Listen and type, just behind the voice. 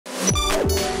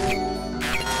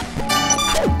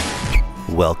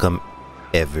Welcome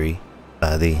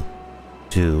everybody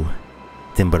to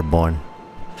Timberborn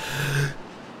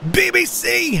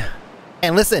BBC.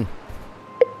 And listen,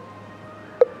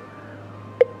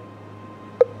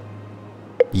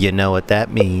 you know what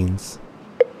that means.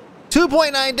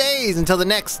 2.9 days until the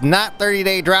next not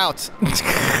 30-day drought.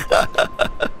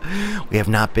 We have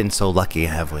not been so lucky,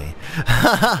 have we?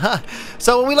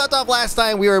 So when we left off last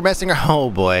time, we were messing around. Oh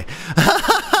boy.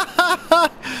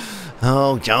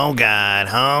 Oh God.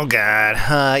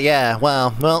 Yeah.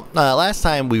 Well. Last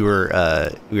time we were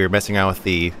messing around with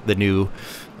the new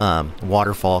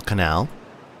waterfall canal,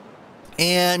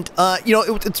 and you know,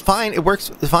 it's fine. It works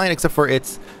fine, except for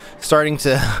it's starting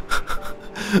to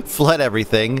flood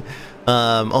everything.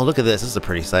 Oh, look at this. This is a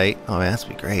pretty sight. Oh man, that's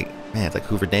be great. Man, it's like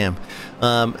Hoover Dam.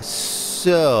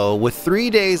 So with 3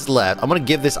 days left, I'm gonna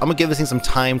give this thing some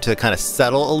time to kind of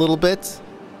settle a little bit.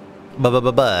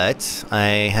 But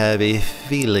I have a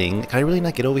feeling. Can I really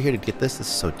not get over here to get this? This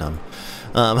is so dumb.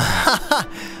 I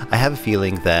have a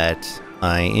feeling that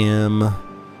I am.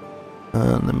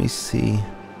 Let me see.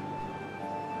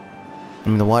 I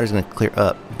mean, the water's gonna clear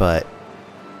up, but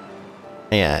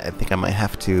yeah, I think I might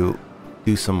have to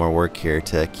do some more work here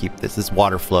to keep this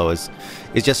water flow is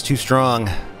just too strong.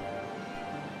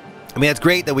 I mean, it's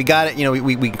great that we got it. You know,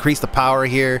 we increased the power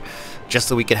here just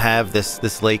so we could have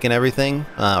this lake and everything,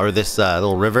 or this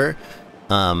little river.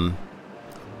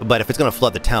 But if it's gonna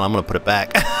flood the town, I'm gonna put it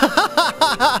back.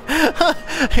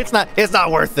 It's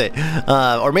not worth it.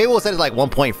 Or maybe we'll set it like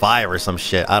 1.5 or some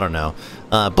shit. I don't know.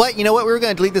 But you know what? We were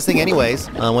gonna delete this thing anyways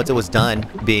once it was done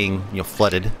being, you know,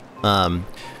 flooded.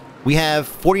 We have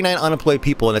 49 unemployed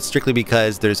people, and it's strictly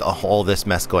because there's all this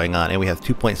mess going on, and we have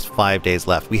 2.5 days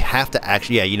left. We have to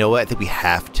actually, yeah, you know what? I think we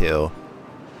have to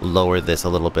lower this a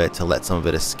little bit to let some of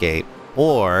it escape.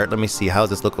 Or, let me see, how does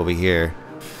this look over here?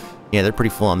 Yeah, they're pretty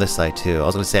full on this side, too. I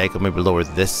was going to say I could maybe lower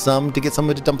this some to get some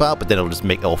of it to dump out, but then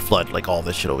it'll flood, like, all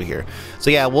this shit over here. So,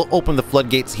 yeah, we'll open the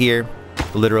floodgates here,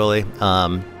 literally,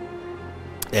 and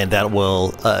that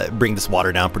will bring this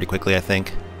water down pretty quickly, I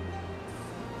think.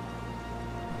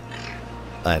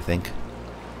 I think.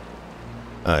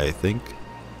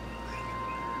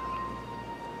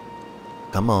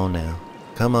 Come on now.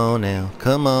 Come on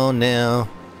now.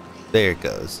 There it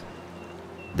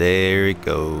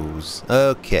goes.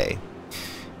 Okay.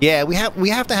 Yeah, we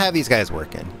have to have these guys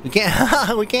working. We can't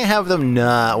have them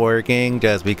not working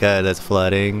just because it's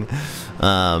flooding.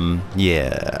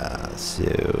 Yeah. So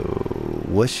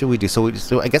what should we do?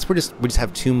 So I guess we just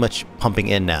have too much pumping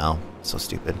in now. So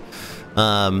stupid.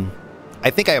 I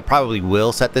think I probably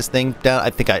will set this thing down. I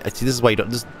see. This is why you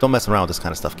don't mess around with this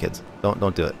kind of stuff, kids.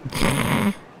 Don't do it.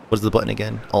 What is the button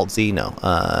again? Alt Z? No.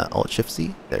 Alt Shift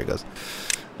Z. There it goes.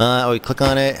 We click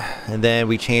on it, and then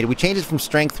we change it from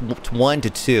strength 1 to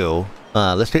 2.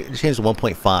 Let's change to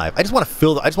 1.5. I just want to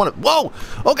fill. I just want to. Whoa!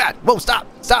 Oh God! Whoa! Stop!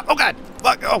 Oh God!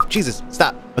 Fuck! Oh Jesus!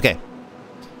 Stop! Okay.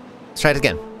 Let's try it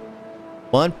again.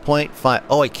 1.5.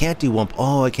 Oh, I can't do 1.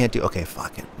 Oh, I can't do. Okay,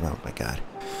 fuck it. Oh my God.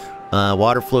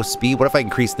 Water flow speed. What if I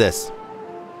increase this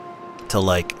to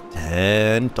like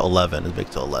 10 to 11? Let's make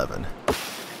it to 11.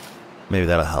 Maybe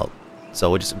that'll help. So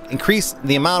we'll just increase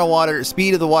the amount of water,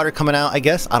 speed of the water coming out, I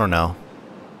guess. I don't know.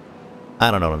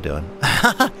 I don't know what I'm doing.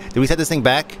 Did we set this thing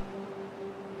back?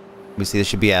 Let me see. This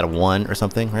should be at a 1 or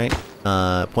something, right?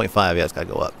 0.5. Yeah, it's gotta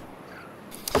go up.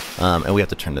 And we have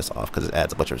to turn this off because it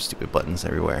adds a bunch of stupid buttons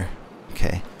everywhere.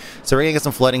 Okay. So we're gonna get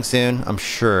some flooding soon, I'm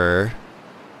sure.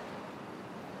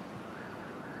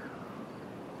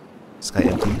 Sky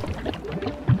empty.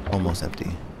 Almost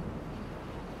empty.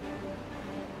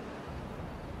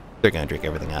 They're gonna drink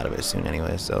everything out of it soon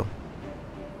anyway, so.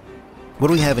 What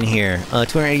do we have in here?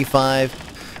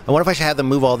 285. I wonder if I should have them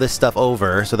move all this stuff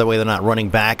over so that way they're not running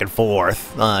back and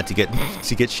forth to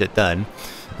get shit done.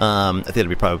 I think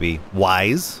it'd probably be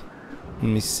wise. Let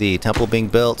me see. Temple being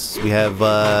built. We have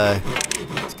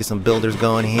let's get some builders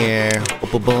going here. Boom,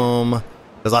 boom, boom.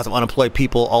 There's lots of unemployed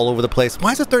people all over the place.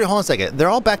 Why is it 30? Hold on a second. They're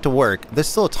all back to work. There's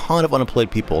still a ton of unemployed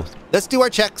people. Let's do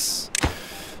our checks.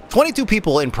 22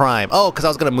 people in Prime. Oh, because I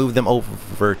was going to move them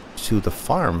over to the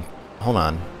farm. Hold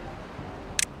on.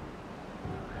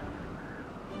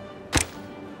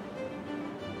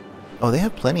 Oh, they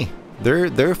have plenty.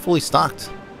 They're fully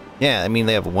stocked. Yeah, I mean,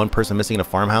 they have one person missing in a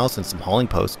farmhouse and some hauling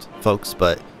post folks,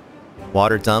 but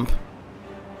water dump.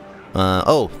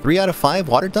 Oh, 3 out of 5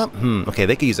 water dump? Okay,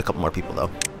 they could use a couple more people, though.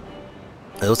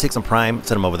 Let's take some Prime,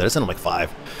 send them over there. Let's send them like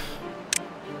 5.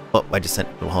 Oh, I just sent,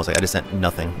 hold on a second, I just sent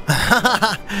nothing.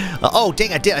 Oh,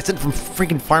 dang, I did. I sent from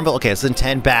freaking Farmville. Okay, I sent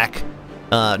 10 back.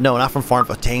 No, not from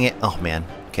Farmville. Dang it. Oh, man.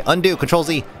 Okay, undo, Control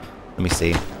Z. Let me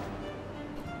see.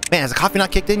 Man, has the coffee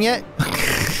not kicked in yet?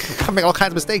 I'm making all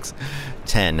kinds of mistakes.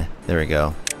 10. There we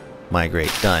go.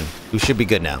 Migrate. Done. We should be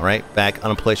good now, right? Back.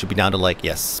 Unemployed should be down to like,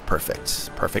 yes,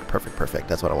 perfect. Perfect, perfect, perfect.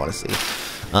 That's what I want to see.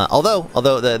 Although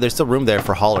there's still room there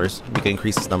for haulers. We can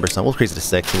increase this number some. We'll increase it to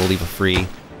 6 and we'll leave a free.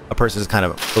 A person is kind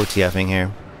of OTFing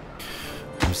here.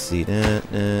 Let me see.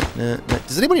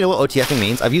 Does anybody know what OTFing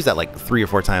means? I've used that like 3 or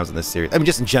 4 times in this series. I mean,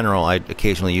 just in general, I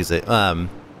occasionally use it.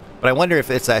 But I wonder if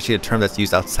it's actually a term that's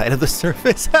used outside of the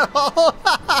surface at all.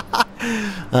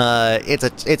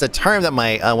 It's a term that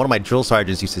my one of my drill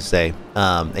sergeants used to say,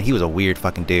 and he was a weird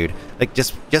fucking dude, like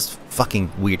just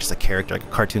fucking weird, just a character, like a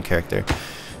cartoon character.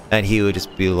 And he would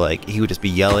just be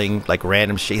yelling like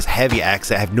random shit. His heavy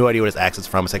accent, I have no idea what his accent's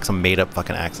from. It's like some made up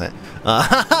fucking accent.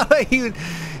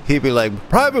 He'd be like,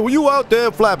 "Private, were you out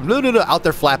there flapping?" No, no, no. Out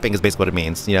there flapping is basically what it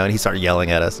means, you know. And he started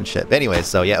yelling at us and shit. But anyways,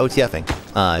 so yeah, OTFing.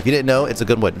 If you didn't know, it's a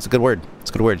good word. It's a good word.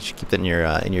 It's a good word. You should keep that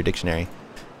in your dictionary.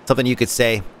 Something you could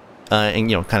say, and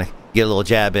you know, kind of get a little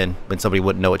jab in when somebody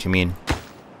wouldn't know what you mean.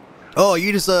 Oh,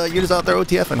 you're just out there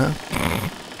OTFing, huh?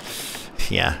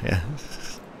 Yeah.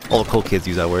 All the cool kids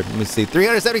use that word. Let me see.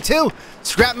 372!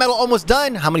 Scrap metal almost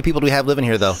done! How many people do we have living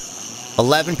here, though?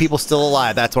 11 people still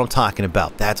alive. That's what I'm talking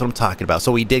about. That's what I'm talking about.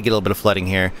 So we did get a little bit of flooding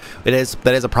here. That is a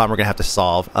problem we're going to have to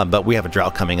solve. But we have a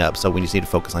drought coming up, so we just need to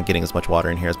focus on getting as much water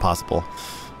in here as possible.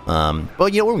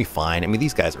 But, you know, we'll be fine. I mean,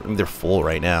 these guys, they're full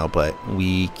right now, but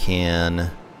we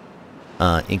can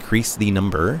increase the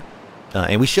number.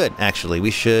 And we should, actually.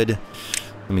 We should,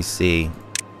 let me see,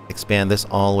 expand this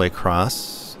all the way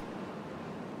across.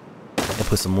 And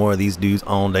put some more of these dudes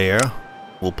on there.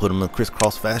 We'll put them in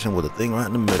crisscross fashion with a thing right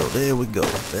in the middle. There we go.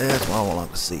 That's what I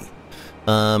want to see.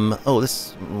 Oh, this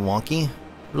is wonky.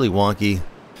 Really wonky.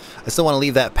 I still want to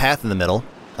leave that path in the middle.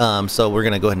 So we're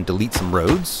going to go ahead and delete some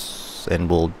roads. And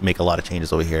we'll make a lot of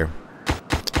changes over here.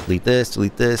 Delete this,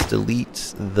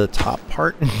 delete the top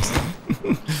part.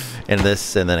 And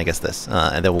this, and then I guess this.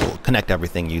 And then we'll connect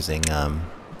everything using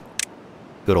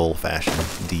good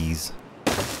old-fashioned D's.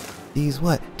 D's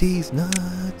what? D's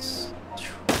nuts.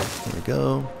 There we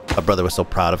go. My brother was so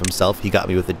proud of himself. He got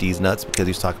me with the D's nuts because he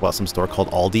was talking about some store called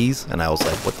Aldi's. And I was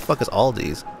like, what the fuck is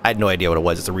Aldi's? I had no idea what it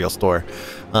was. It's a real store.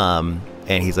 And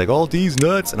he's like, Aldi's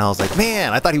nuts. And I was like,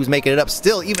 man, I thought he was making it up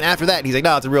still. Even after that, he's like,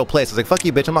 no, it's a real place. I was like, fuck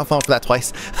you, bitch. I'm not falling for that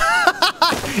twice.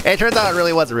 And it turns out it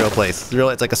really was a real place.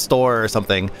 It's like a store or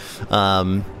something.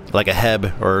 Like a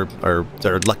Heb or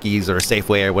Lucky's or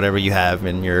Safeway or whatever you have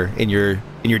in your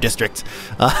district.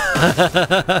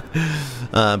 But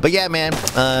yeah, man.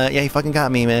 Yeah, he fucking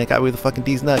got me, man. Got me with the fucking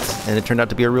D's nuts, and it turned out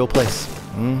to be a real place.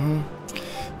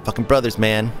 Fucking brothers,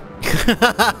 man.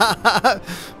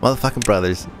 Motherfucking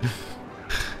brothers.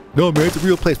 No, man, it's a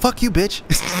real place. Fuck you, bitch.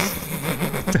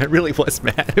 I really was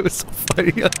mad. It was so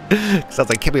funny. Because I was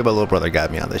like, can't believe my little brother got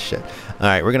me on this shit.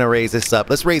 Alright, we're going to raise this up.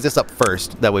 Let's raise this up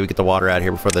first. That way we get the water out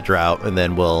here before the drought. And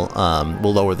then we'll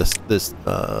lower this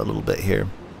a little bit here.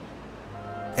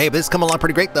 Hey, but this is coming along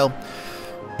pretty great, though.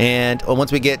 And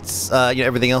once we get you know,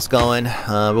 everything else going,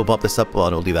 we'll bump this up.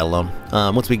 Well, we'll leave that alone.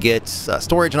 Once we get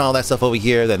storage and all that stuff over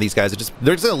here, then these guys are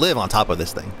they're just going to live on top of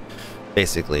this thing.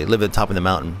 Basically, live at the top of the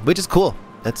mountain, which is cool.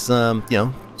 That's, you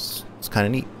know, it's kind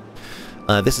of neat.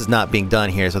 This is not being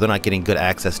done here, so they're not getting good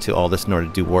access to all this in order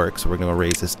to do work, so we're going to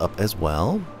raise this up as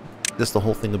well. The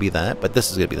whole thing will be that, but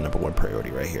this is going to be the #1 priority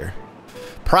right here.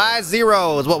 Prize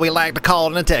 0 is what we like to call it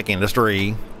in the tech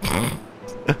industry.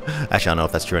 Actually, I don't know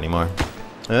if that's true anymore.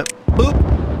 Boop.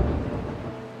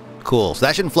 Cool, so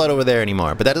that shouldn't flood over there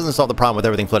anymore, but that doesn't solve the problem with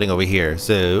everything flooding over here,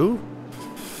 so...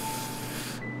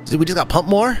 we just got to pump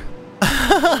more?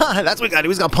 That's what we got to do,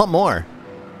 we just got to pump more.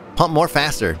 Pump more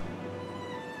faster.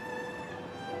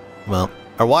 Well,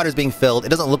 our water's being filled. It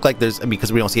doesn't look like there's, I mean,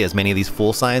 because we don't see as many of these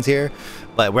full signs here,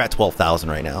 but we're at 12,000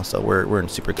 right now, so we're in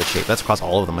super good shape. That's across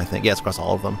all of them, I think. Yeah, it's across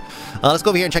all of them. Let's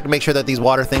go over here and check to make sure that these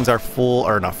water things are full,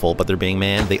 or not full, but they're being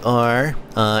manned. They are,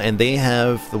 and they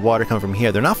have the water coming from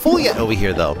here. They're not full yet over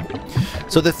here, though.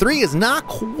 So the 3 is not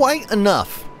quite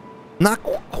enough. Not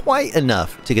quite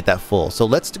enough to get that full. So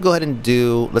let's go ahead and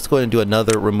do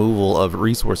another removal of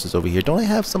resources over here. Don't I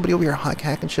have somebody over here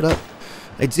hacking shit up?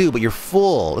 I do, but you're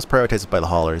full. Let's prioritize it by the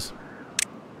haulers.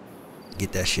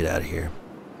 Get that shit out of here.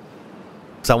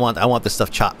 So I want this stuff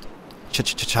chopped.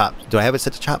 Chopped. Do I have it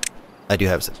set to chop? I do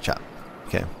have it set to chop.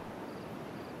 Okay.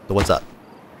 So what's up?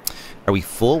 Are we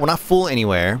full? We're not full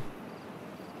anywhere.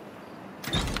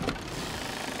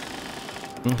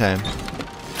 Okay.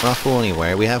 We're not full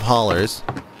anywhere. We have haulers.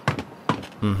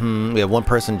 We have one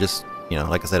person just, you know,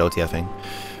 like I said, OTFing.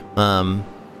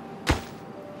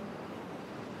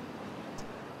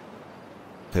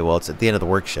 Okay, well, it's at the end of the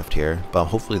work shift here, but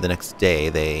hopefully the next day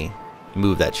they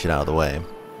move that shit out of the way.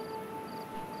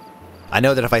 I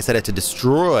know that if I set it to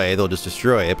destroy, they'll just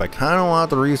destroy it. But I kind of want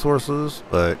the resources,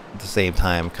 but at the same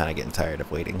time, kind of getting tired of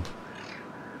waiting.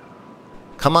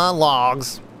 Come on,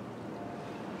 logs.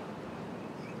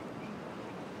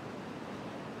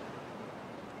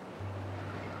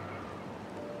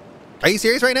 Are you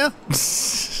serious right now?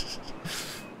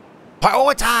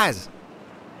 Prioritize.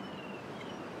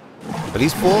 Are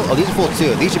these full? Oh, these are full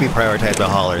too. These should be prioritized by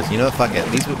haulers. You know what? Fuck it.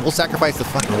 These we'll sacrifice the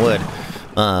fucking wood.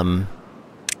 I'm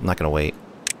not gonna wait.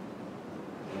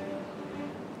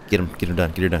 Get them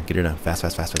done. Get her done. Get her done. Fast,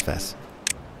 fast, fast, fast, fast.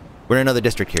 We're in another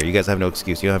district here. You guys have no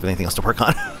excuse. You don't have anything else to work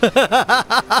on.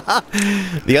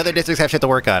 The other districts have shit to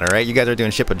work on. All right, you guys are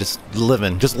doing shit, but just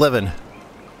living,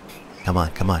 Come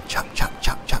on, come on. Chop, chop,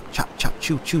 chop, chop, chop, chop.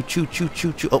 Chew, chew, chew, chew,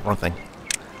 chew, chew. Oh, wrong thing.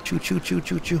 Chew, chew, chew,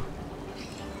 chew, chew.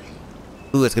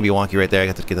 Ooh, it's gonna be wonky right there. I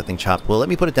got to get that thing chopped. Well, let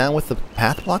me put it down with the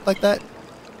path block like that.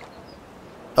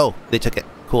 Oh, they took it.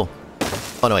 Cool.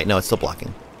 Oh no, wait, no, it's still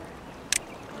blocking.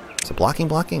 Is it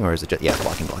blocking, or is it just... Yeah,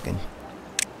 it's blocking.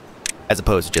 As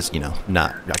opposed to just, you know,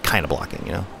 not kind of blocking,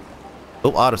 you know.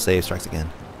 Oh, autosave strikes again.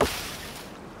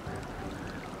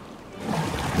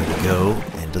 There we go.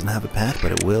 And it doesn't have a path,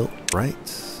 but it will, right?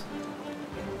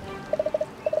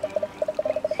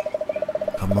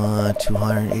 Come on,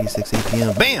 286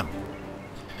 APM. Bam!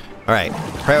 Alright,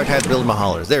 prioritize building my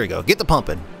haulers. There we go. Get the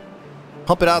pumping.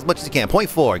 Pump it out as much as you can.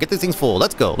 0.4. Get these things full.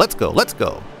 Let's go. Let's go. Let's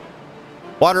go.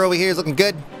 Water over here is looking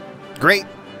good. Great.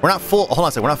 We're not full. Hold on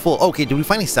a second. We're not full. Okay, did we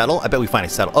finally settle? I bet we finally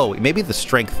settled. Oh, maybe the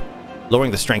strength.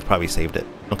 Lowering the strength probably saved it.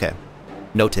 Okay.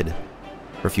 Noted.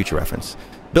 For future reference.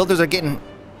 Builders are getting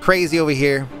crazy over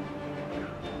here.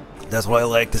 That's what I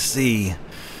like to see.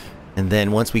 And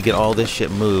then once we get all this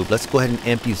shit moved, let's go ahead and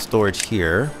empty storage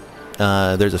here.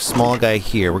 There's a small guy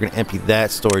here. We're going to empty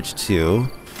that storage too.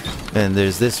 And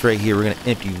there's this right here. We're going to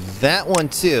empty that one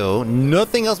too.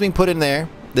 Nothing else being put in there.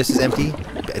 This is empty.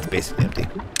 It's basically empty.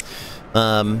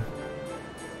 So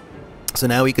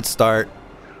now we could start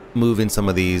moving some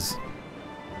of these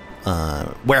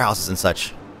warehouses and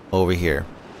such over here.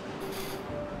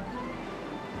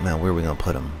 Now, where are we going to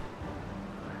put them?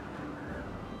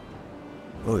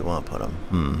 Where do we want to put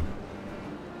them?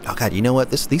 Oh god, you know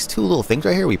what? These two little things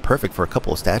right here would be perfect for a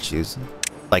couple of statues.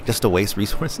 Like, just to waste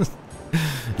resources.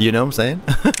 You know what I'm saying?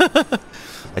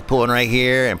 Like, put one right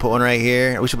here and put one right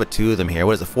here. We should put two of them here.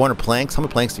 What is it, 400 planks? How many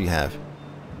planks do you have?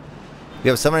 We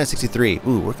have 763.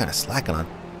 Ooh, we're kind of slacking on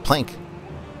plank.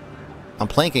 I'm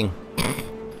planking.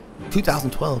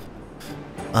 2012.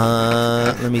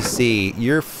 Let me see.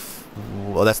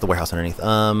 Oh, that's the warehouse underneath.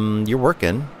 You're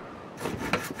working.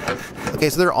 Okay,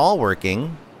 so they're all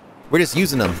working. We're just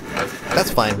using them.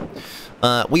 That's fine.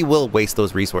 We will waste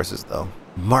those resources, though.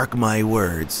 Mark my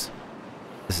words.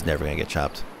 This is never going to get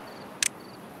chopped.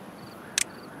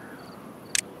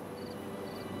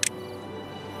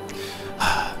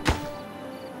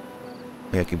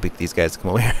 Maybe I can pick these guys to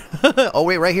come over here. Oh,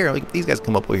 wait, right here. These guys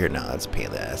come up over here. No, that's a pain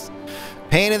in the ass.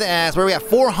 Pain in the ass. Where are we at?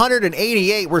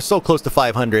 488. We're so close to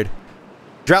 500.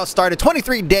 Drought started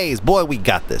 23 days. Boy, we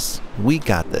got this. We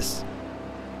got this.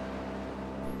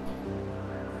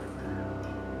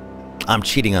 I'm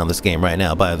cheating on this game right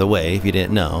now, by the way, if you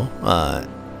didn't know.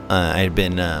 I've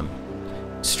been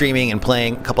streaming and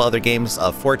playing a couple other games.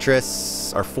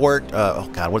 Fortress, or Fort. Oh,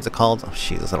 God, what's it called? Oh,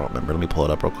 Jesus, I don't remember. Let me pull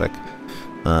it up real quick.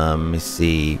 Let me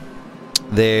see.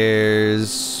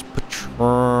 There's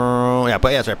Patron. Yeah,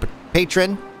 but yeah, that's right.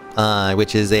 Patron,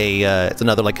 which is it's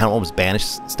another like kind of almost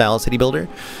banished style city builder.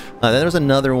 Then there's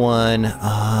another one.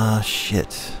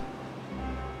 Shit.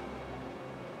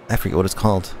 I forget what it's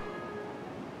called.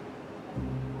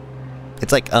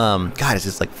 It's like God, is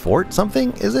this like Fort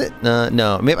something? Is it?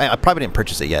 No, maybe I probably didn't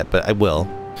purchase it yet, but I will.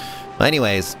 But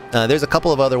anyways, there's a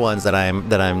couple of other ones that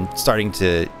I'm starting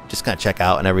to just kind of check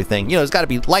out and everything. You know, there's got to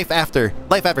be life after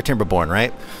Timberborn,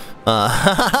 right?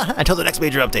 Until the next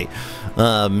major update.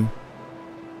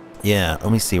 Yeah,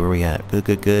 let me see where we at.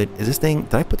 Good. Is this thing?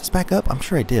 Did I put this back up? I'm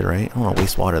sure I did, right? I don't want to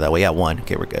waste water that way. Yeah, 1.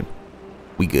 Okay, we're good.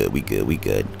 We good.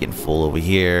 Getting full over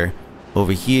here.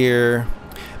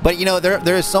 But you know,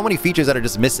 there are so many features that are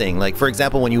just missing. Like, for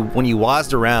example, when you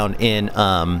WASD around in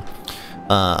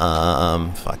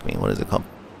fuck me, what is it called?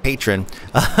 Patron.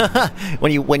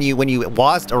 when you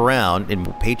WASD around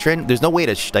in Patron, there's no way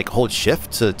to like hold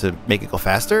shift to make it go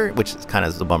faster, which is kind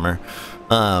of a bummer.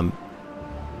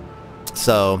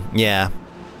 So yeah,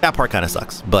 that part kind of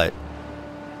sucks. But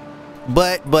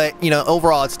you know,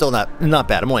 overall, it's still not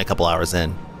bad. I'm only a couple hours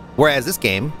in. Whereas this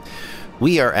game,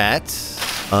 we are at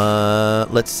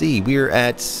let's see, we're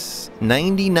at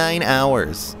 99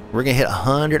 hours. We're gonna hit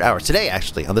 100 hours today,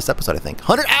 actually, on this episode. I think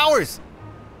 100 hours.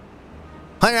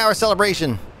 100-hour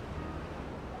celebration.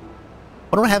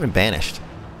 What do I have in banished?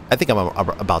 I think I'm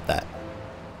about that.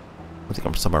 I think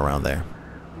I'm somewhere around there.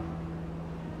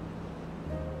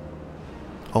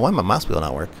 Oh, why my mouse wheel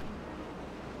not work?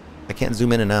 I can't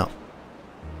zoom in and out.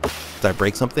 Did I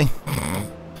break something?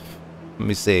 Let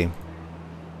me see.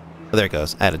 Oh, there it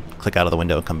goes. I had to click out of the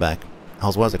window and come back. I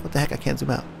was like, what the heck? I can't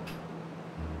zoom out.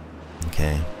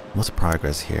 Okay. What's the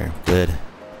progress here? Good.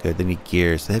 Good. They need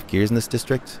gears. Do they have gears in this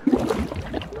district?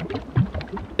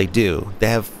 They do. They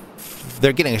have...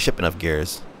 They're getting a shipment of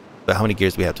gears. But how many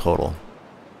gears do we have total?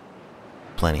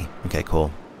 Plenty. Okay,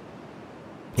 cool.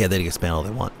 Yeah, they can expand all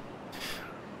they want.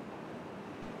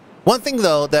 One thing,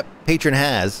 though, that Patron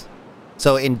has...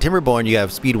 So, in Timberborn, you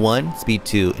have Speed 1, Speed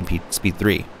 2, and Speed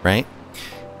 3, right?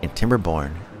 In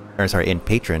Timberborn... Or, sorry, in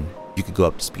Patron, you could go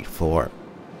up to Speed 4.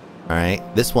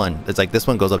 Alright? This one, it's like this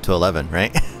one goes up to 11,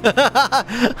 right?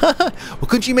 Well,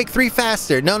 couldn't you make 3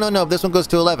 faster? No, no, no, this one goes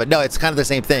to 11. No, it's kind of the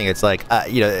same thing. It's like,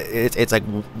 you know, it's like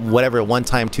whatever, 1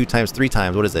 time, 2 times, 3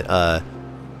 times. What is it?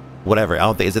 Whatever. I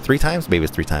don't think... Is it 3 times? Maybe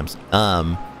it's 3 times.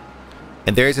 And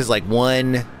theirs is like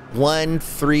 1,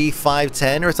 3, 5,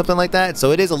 10 or something like that.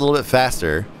 So it is a little bit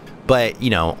faster. But, you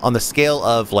know, on the scale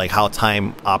of, like, how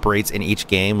time operates in each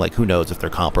game, like, who knows if they're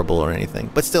comparable or anything.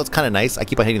 But still, it's kind of nice. I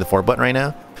keep on hitting the 4 button right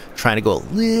now. Trying to go a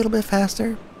little bit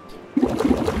faster.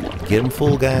 Get them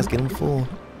full, guys. Get them full.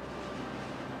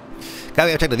 God,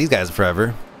 we haven't checked out these guys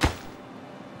forever.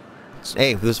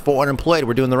 Hey, if there's 4 unemployed,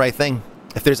 we're doing the right thing.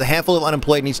 If there's a handful of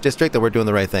unemployed in each district, then we're doing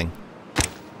the right thing.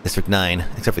 District 9,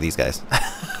 except for these guys.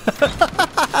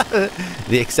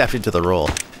 The exception to the rule.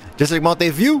 District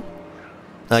Monteview.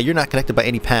 You're not connected by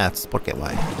any paths. Porque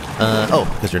why? Oh,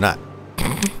 because you're not.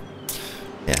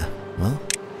 Yeah. Well,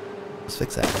 let's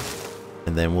fix that.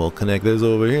 And then we'll connect this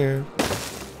over here.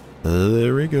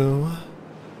 There we go.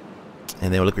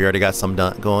 And then look, we already got some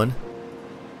done going.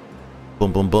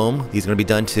 Boom, boom, boom. These are going to be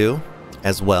done too,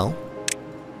 as well.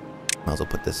 Might as well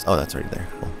put this. Oh, that's already there.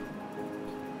 Cool.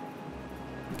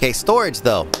 Okay, storage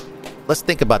though. Let's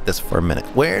think about this for a minute.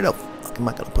 Where the fuck am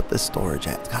I going to put this storage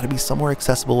at? It's got to be somewhere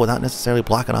accessible without necessarily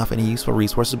blocking off any useful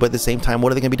resources. But at the same time,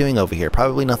 what are they going to be doing over here?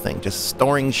 Probably nothing. Just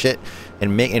storing shit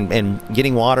and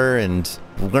getting water and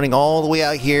running all the way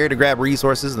out here to grab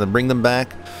resources and then bring them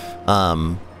back.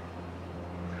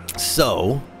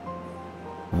 So,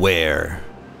 where?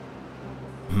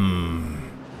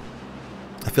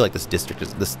 I feel like this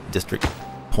district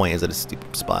point is at a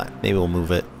stupid spot. Maybe we'll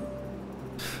move it.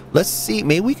 Let's see.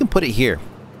 Maybe we can put it here.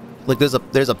 Like there's a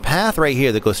path right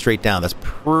here that goes straight down. That's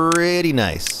pretty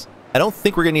nice. I don't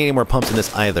think we're gonna need any more pumps in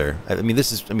this either. I mean,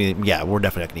 yeah, we're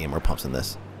definitely not gonna need any more pumps in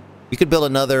this. We could build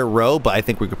another row, but I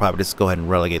think we could probably just go ahead and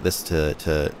relegate this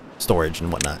to storage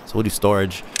and whatnot. So we'll do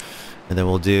storage, and then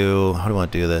we'll do. How do we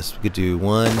want to do this? We could do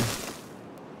 1,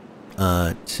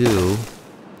 2,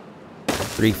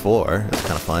 3, 4. That's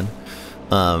kind of fun.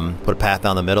 Put a path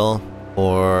down the middle,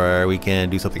 or we can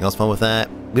do something else fun with that.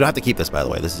 We don't have to keep this, by the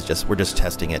way. This is just, we're just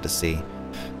testing it to see,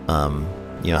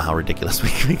 you know, how ridiculous we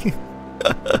can be.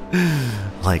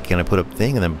 Like, can I put a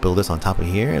thing and then build this on top of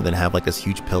here and then have like this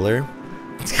huge pillar?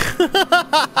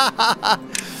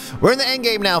 We're in the end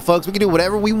game now, folks. We can do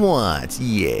whatever we want.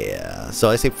 Yeah. So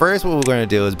I say first, what we're going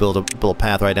to do is build a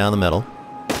path right down the middle,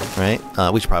 right?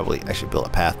 We should probably actually build a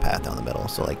path down the middle.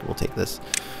 So like, we'll take this,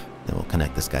 then we'll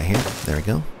connect this guy here. There we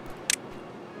go.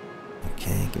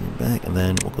 Okay, give me back, and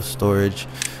then we'll go storage.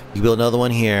 We build another one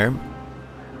here,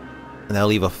 and that'll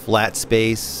leave a flat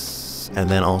space, and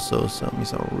then also some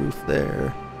roof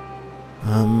there.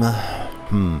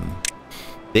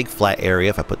 Big flat area.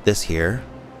 If I put this here,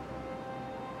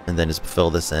 and then just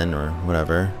fill this in or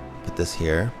whatever, put this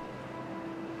here.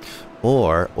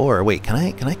 Or wait, can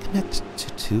I connect to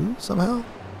 2 somehow?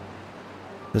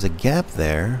 There's a gap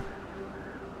there.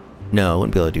 No, I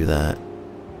wouldn't be able to do that.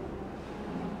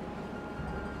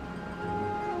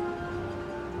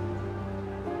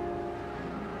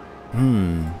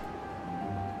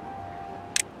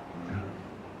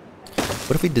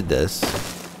 What if we did this?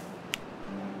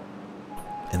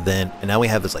 And now we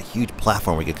have this like huge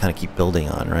platform we could kind of keep building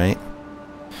on, right?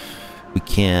 We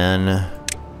can...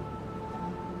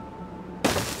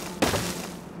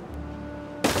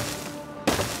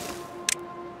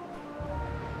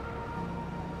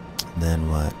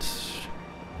 Then what?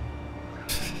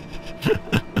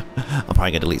 I'm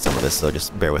probably gonna delete some of this, so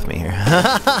just bear with me here.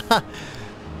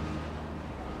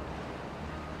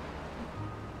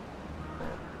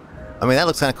 I mean, that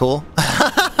looks kind of cool.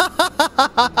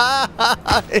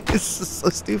 It's so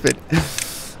stupid.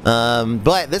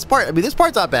 But this part, I mean, this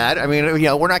part's not bad. I mean, you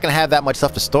know, we're not going to have that much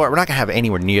stuff to store. We're not going to have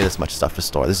anywhere near this much stuff to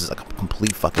store. This is a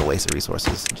complete fucking waste of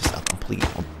resources. Just a complete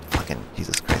fucking,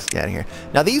 Jesus Christ. get out of here.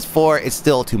 Now these 4 is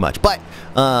still too much, but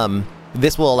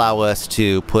this will allow us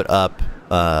to put up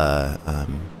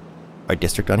our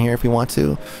district on here if we want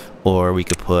to, or we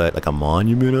could put like a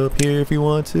monument up here if we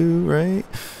want to, right?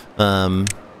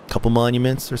 Couple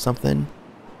monuments or something.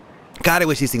 God, I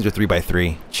wish these things were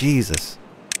 3x3. Jesus,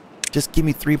 just give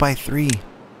me 3x3.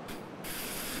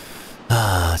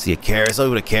 See a carousel.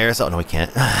 With a carousel. No, we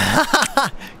can't.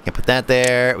 Can't put that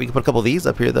there. We can put a couple of these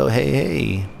up here though.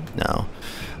 Hey. No.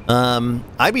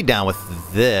 I'd be down with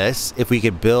this if we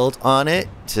could build on it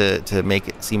to make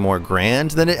it seem more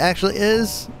grand than it actually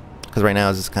is. Because right now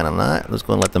it's just kind of not. Let's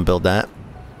go and let them build that.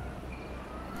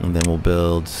 And then we'll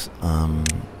build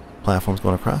platforms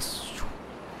going across.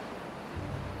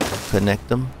 Connect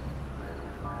them.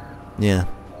 Yeah.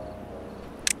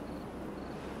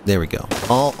 There we go.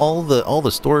 All the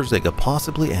storage they could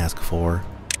possibly ask for.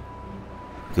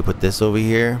 We could put this over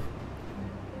here.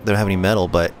 They don't have any metal,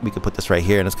 but we could put this right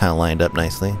here, and it's kind of lined up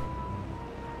nicely.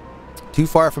 Too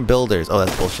far from builders. Oh,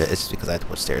 that's bullshit. It's just because I have to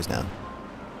put stairs down.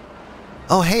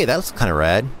 Oh, hey, that looks kind of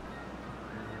rad.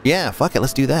 Yeah, fuck it.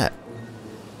 Let's do that.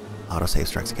 Autosave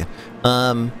strikes again.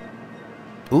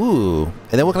 Ooh.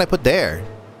 And then what can I put there?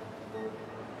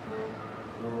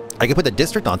 I can put the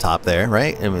district on top there,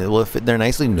 right? I mean, will it fit there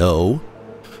nicely? No.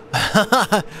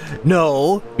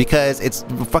 No, because it's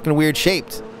fucking weird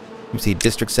shaped. Let me see,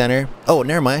 district center. Oh,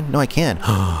 never mind. No, I can.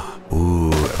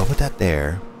 Ooh, I'll put that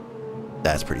there.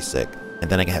 That's pretty sick. And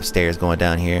then I can have stairs going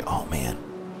down here. Oh, man.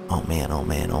 Oh, man. Oh,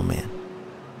 man. Oh, man.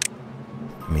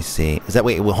 Let me see. Is that,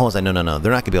 wait, well, hold on. No.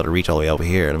 They're not going to be able to reach all the way over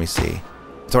here. Let me see.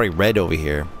 It's already red over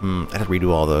here. I'd have to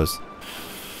redo all those.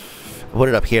 I'll put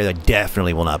it up here. They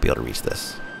definitely will not be able to reach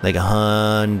this. Like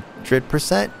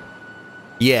 100%?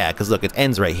 Yeah, because look, it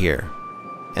ends right here.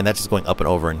 And that's just going up and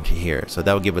over into here. So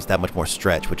that would give us that much more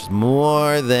stretch, which is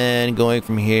more than going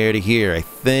from here to here, I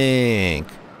think.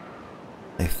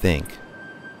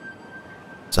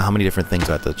 So how many different things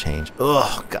do I have to change?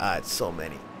 Oh, God, so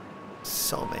many.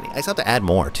 So many. I still have to add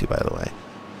more, too, by the way.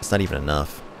 It's not even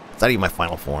enough. It's not even my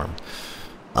final form.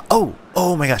 Oh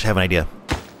my gosh, I have an idea.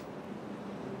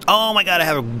 Oh my God, I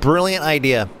have a brilliant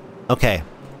idea. Okay.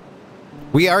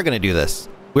 We are going to do this.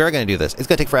 It's going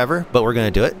to take forever, but we're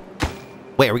going to do it.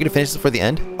 Wait, are we going to finish this for the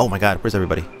end? Oh my God, where's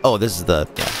everybody? Oh, this is the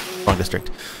wrong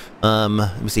district. Let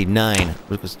me see, 9.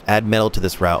 Let's add metal to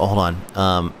this route. Oh, hold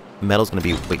on. Metal's going to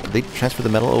be... Wait, did they transfer the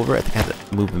metal over? I think I have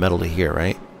to move the metal to here,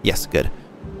 right? Yes, good.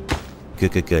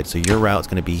 Good. So your route's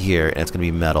going to be here, and it's going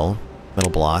to be metal. Metal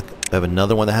block. I have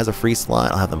another one that has a free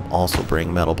slot. I'll have them also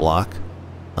bring metal block.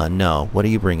 No. What do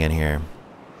you bring in here?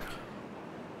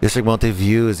 District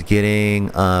Monte-View is getting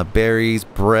berries,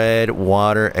 bread,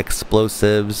 water,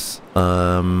 explosives. They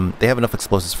have enough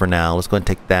explosives for now. Let's go ahead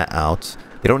and take that out.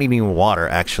 They don't need any water,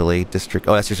 actually. District...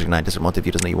 Oh, that's District 9. District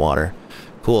Monte-View doesn't need water.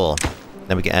 Cool.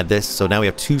 Then we can add this. So now we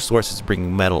have 2 sources to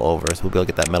bring metal over. So we'll be able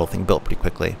to get that metal thing built pretty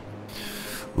quickly.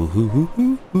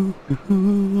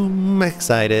 I'm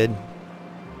excited.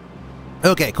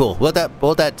 Okay, cool. We'll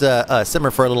let that simmer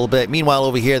for a little bit. Meanwhile,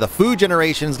 over here, the food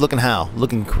generation's looking how?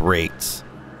 Looking great.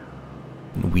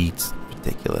 Wheat,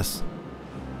 ridiculous.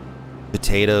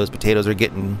 Potatoes are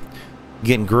getting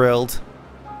grilled.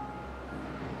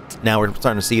 Now we're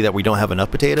starting to see that we don't have enough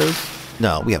potatoes.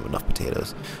 No, we have enough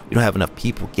potatoes. We don't have enough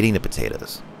people getting the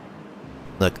potatoes.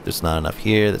 Look, there's not enough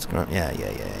here. That's going.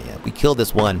 Yeah. We killed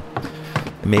this one,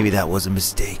 and maybe that was a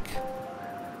mistake.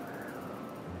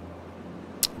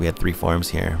 We had 3 farms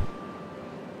here.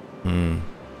 What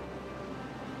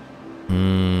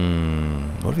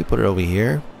if we put it over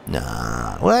here?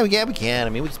 Nah. Well, yeah, we can. I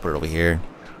mean, we just put it over here.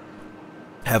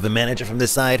 Have the manager from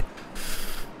this side.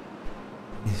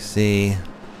 Let me see.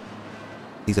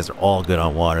 These guys are all good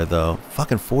on water, though.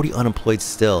 Fucking 40 unemployed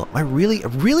still. Am I really?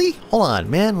 Really? Hold on,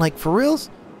 man. Like, for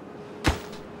reals?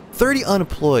 30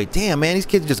 unemployed. Damn, man. These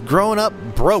kids are just growing up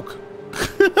broke.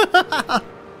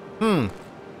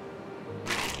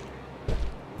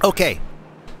 Okay.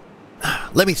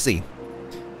 Let me see.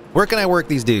 Where can I work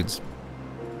these dudes?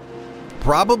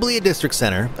 Probably a district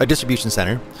center, a distribution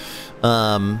center.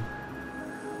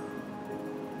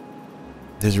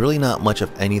 There's really not much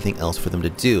of anything else for them to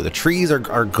do. The trees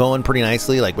are going pretty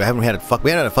nicely. Like we haven't had to fuck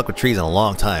with trees in a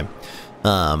long time.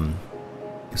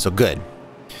 So good.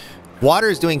 Water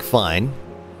is doing fine.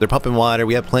 They're pumping water.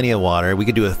 We have plenty of water. We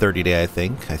could do a 30-day, I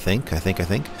think.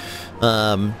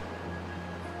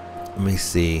 Let me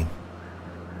see.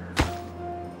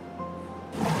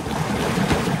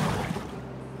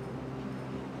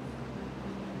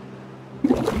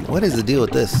 What is the deal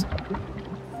with this?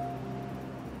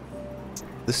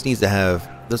 This needs to have...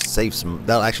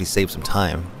 That'll actually save some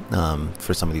time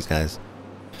for some of these guys.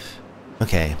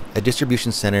 Okay, a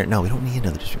distribution center. No, we don't need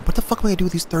another distribution. What the fuck am I gonna do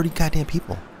with these 30 goddamn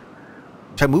people?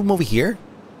 Should I move them over here?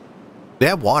 They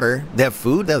have water. They have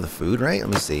food. They have the food, right? Let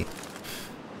me see.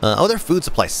 Oh, their food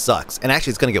supply sucks. And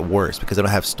actually, it's going to get worse because they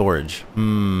don't have storage.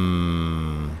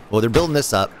 Well, they're building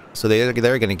this up, so they're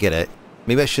going to get it.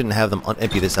 Maybe I shouldn't have them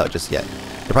empty this out just yet.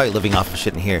 They're probably living off of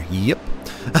shit in here. Yep.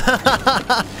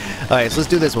 Alright, so let's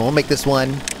do this one. We'll make this one,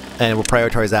 and we'll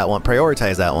prioritize that one,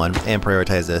 and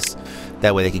prioritize this.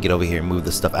 That way they can get over here and move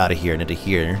the stuff out of here and into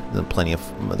here. There's plenty of...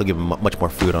 They'll give them much more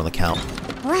food on the count.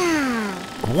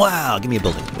 Wow! Give me a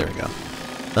building. There we go.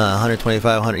 125,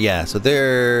 100. Yeah, so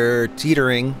they're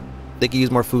teetering. They can use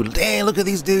more food. Dang, look at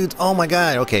these dudes. Oh my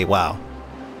god. Okay, wow.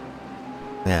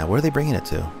 Yeah, where are they bringing it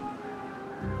to?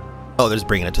 Oh, they're just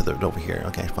bringing it to over here.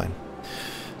 Okay, fine.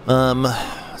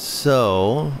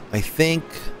 So I think.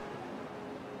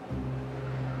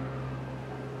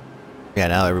 Yeah,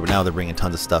 now they're bringing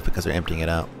tons of stuff because they're emptying it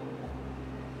out.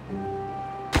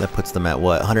 That puts them at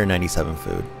what? 197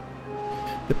 food.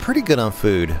 They're pretty good on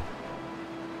food.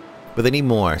 But they need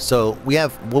more. So we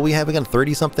have, what we have again,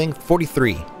 30 something?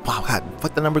 43. Wow, god,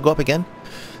 fuck the number go up again.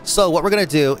 So what we're going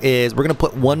to do is we're going to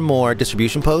put one more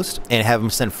distribution post and have them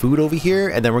send food over here.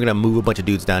 And then we're going to move a bunch of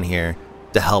dudes down here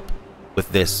to help with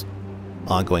this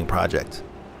ongoing project.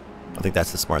 I think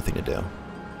that's the smart thing to do.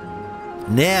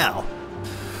 Now,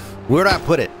 where do I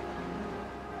put it?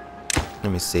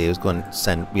 Let me see. I was going to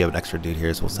send, we have an extra dude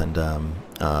here, so we'll send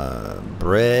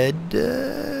bread.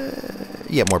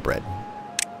 Yeah, more bread.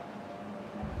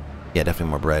 Yeah, definitely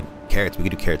more bread. Carrots, we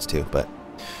could do carrots too, but...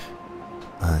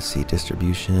 let's see,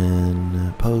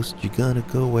 distribution post, you gonna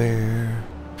go where?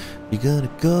 You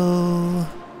gonna go...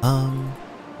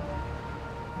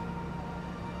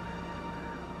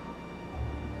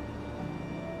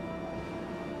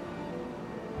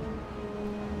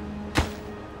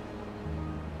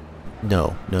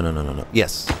 No.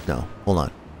 Yes, no. Hold on.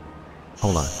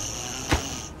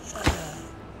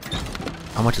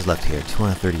 How much is left here?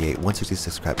 238,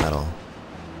 166 scrap metal.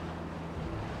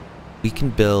 We can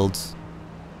build...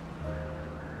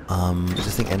 is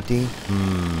this thing empty?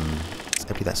 Let's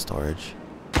empty that storage.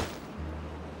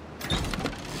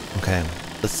 Okay.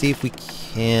 Let's see if we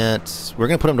can't... We're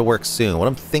gonna put them to work soon.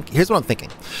 Here's what I'm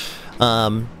thinking.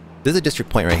 There's a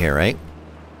district point right here, right?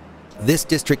 This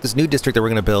new district that we're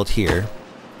gonna build here,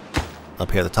 up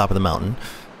here at the top of the mountain,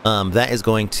 that is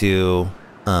going to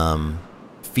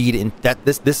feed in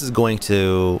this is going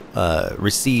to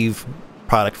receive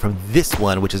product from this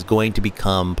one, which is going to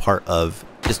become part of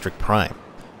District Prime,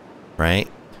 right?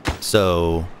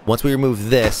 So once we remove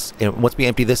this, and once we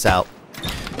empty this out,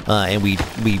 and we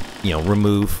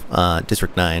remove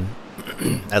District 9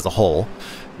 as a whole,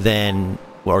 then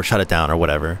or shut it down or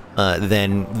whatever,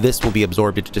 then this will be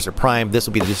absorbed into District Prime. This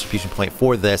will be the distribution point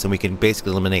for this, and we can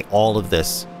basically eliminate all of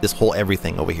this whole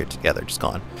everything over here together, just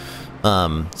gone.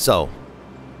 So.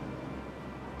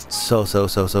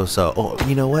 Oh,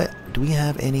 you know what? Do we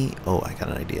have any? Oh, I got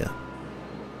an idea.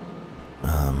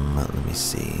 Let me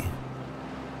see.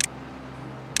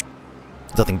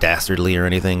 Nothing dastardly or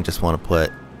anything. Just want to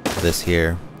put this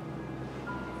here.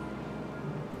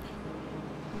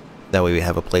 That way we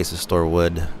have a place to store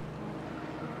wood.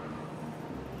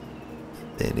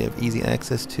 They have easy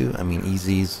access to. I mean,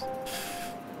 easies.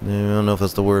 I don't know if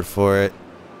that's the word for it.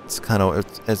 It's kind of,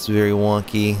 it's very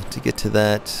wonky to get to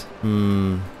that.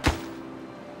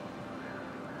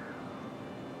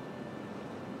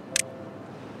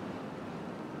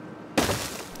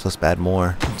 So let's add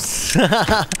more.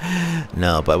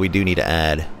 No, but we do need to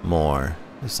add more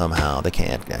somehow. They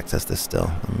can't access this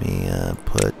still. Let me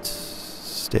put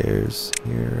stairs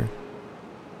here.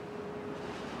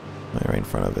 Right in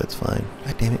front of it. It's fine.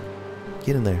 God damn it.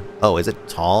 Get in there. Oh, is it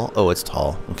tall? Oh, it's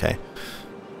tall. Okay.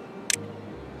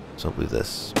 So I'll do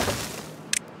this.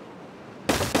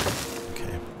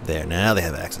 Okay. There. Now they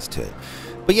have access to it.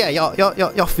 But yeah,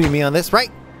 y'all feel me on this,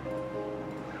 right?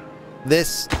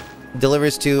 This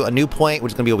delivers to a new point,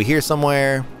 which is going to be over here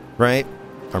somewhere, right?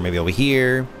 Or maybe over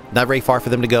here. Not very far for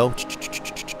them to go. We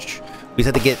just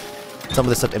have to get some of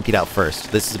this stuff emptied out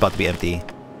first. This is about to be empty.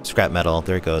 Scrap metal.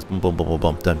 There it goes. Boom, boom, boom, boom,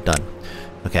 boom. Done, done.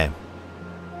 Okay.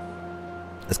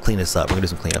 Let's clean this up. We're going to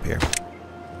do some cleanup here.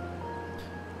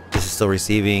 This is still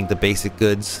receiving the basic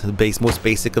goods. The most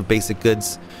basic of basic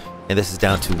goods. And this is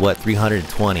down to, what,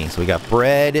 320. So we got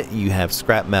bread. You have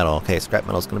scrap metal. Okay, scrap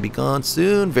metal is going to be gone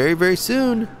soon. Very, very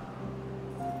soon.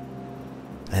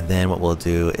 And then what we'll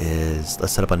do is,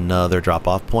 let's set up another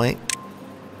drop-off point.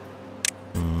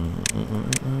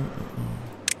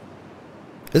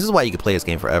 This is why you could play this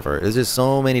game forever. There's just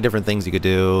so many different things you could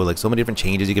do, like so many different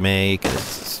changes you can make. And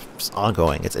it's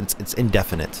ongoing. It's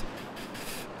indefinite.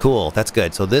 Cool, that's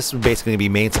good. So this is basically going to be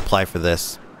main supply for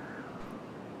this.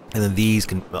 And then these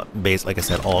can, like I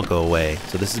said, all go away.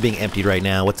 So this is being emptied right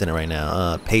now. What's in it right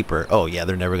now? Paper. Oh yeah,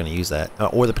 they're never going to use that.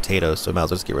 Or the potatoes, so I might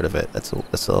as well just get rid of it. That's a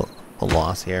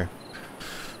loss here.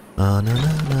 And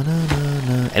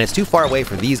it's too far away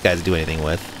for these guys to do anything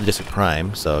with. District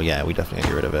Prime, so yeah, we definitely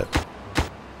gotta get rid of it.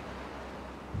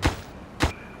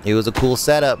 It was a cool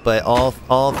setup, but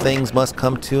all things must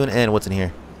come to an end. What's in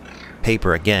here?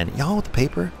 Paper again. Y'all with the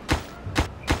paper?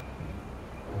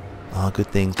 All good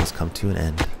things must come to an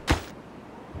end.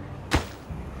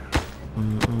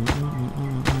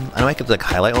 I know I could like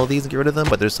highlight all these and get rid of them,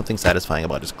 but there's something satisfying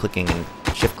about just clicking and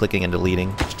shift clicking and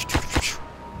deleting. Is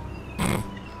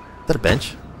that a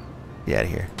bench? Get out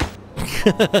of here.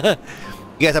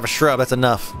 You guys have a shrub, that's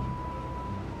enough.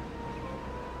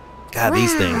 God,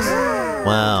 these things.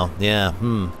 Wow, yeah,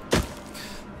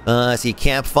 I see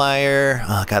campfire.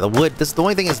 Oh god, the wood. The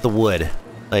only thing is the wood.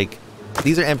 Like,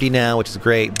 these are empty now, which is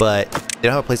great, but they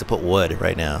don't have a place to put wood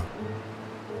right now.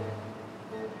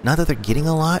 Not that they're getting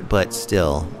a lot, but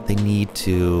still, they need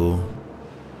to...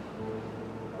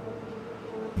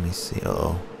 Let me see.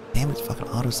 Uh-oh. Damn, it's fucking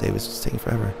autosave. It's just taking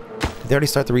forever. Did they already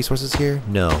start the resources here?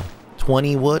 No.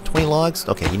 20 wood? 20 logs?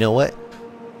 Okay, you know what?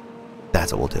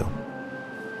 That's what we'll do.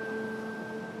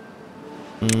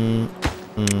 And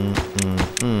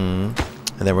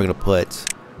then we're gonna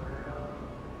put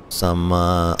some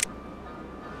 1,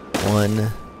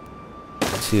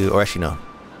 2, or actually no,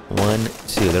 1,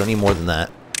 2. They don't need more than that.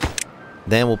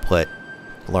 Then we'll put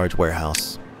a large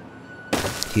warehouse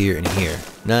here and here.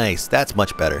 Nice. That's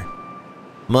much better.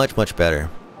 Much better.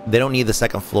 They don't need the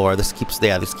second floor. This keeps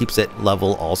it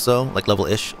level also, like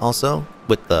level-ish also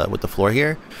with the floor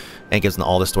here, and gives them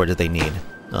all the storage that they need.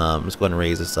 Let's go ahead and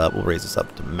raise this up. We'll raise this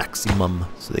up to maximum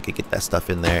so they could get that stuff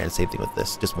in there. And same thing with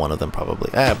this. Just one of them probably.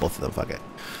 Both of them. Fuck it.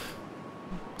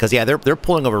 Because yeah, they're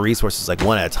pulling over resources like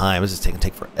one at a time. This is gonna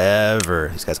take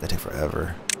forever. These guys are gonna take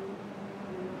forever.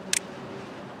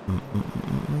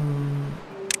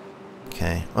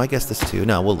 Okay. Well, I guess this too.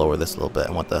 No, we'll lower this a little bit.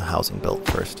 I want the housing built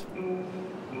first.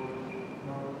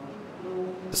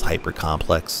 This hyper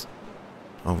complex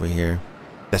over here.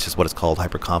 That's just what it's called,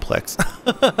 hyper complex.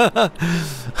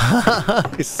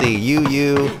 Let's see, you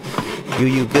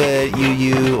good,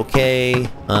 you okay.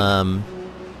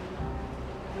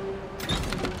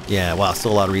 Yeah, wow,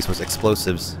 still a lot of resources.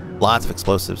 Explosives, lots of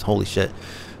explosives. Holy shit!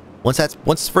 Once the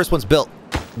first one's built,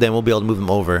 then we'll be able to move them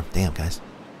over. Damn, guys,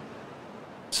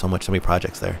 so many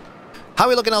projects there. How are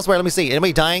we looking elsewhere? Let me see.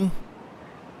 Anybody dying?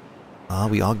 Oh,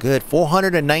 we all good.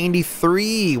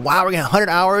 493. Wow, we're getting 100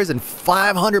 hours and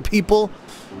 500 people.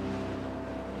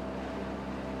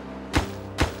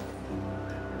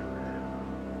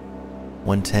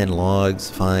 $110 logs,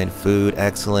 fine. Food,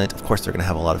 excellent. Of course, they're gonna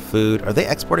have a lot of food. Are they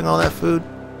exporting all that food?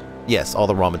 Yes, all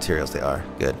the raw materials they are.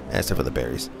 Good, except for the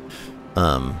berries.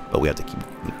 But we have to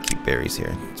keep berries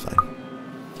here. It's fine.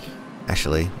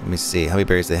 Actually, let me see how many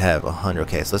berries they have. 100.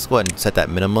 Okay, so let's go ahead and set that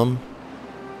minimum.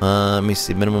 Let me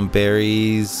see, minimum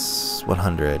berries,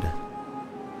 100.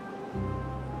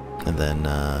 And then,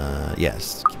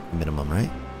 yes, minimum, right?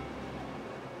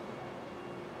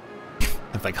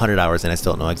 I'm like 100 hours and I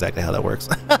still don't know exactly how that works.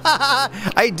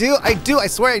 I do, I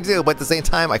swear I do, but at the same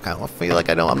time, I kind of feel like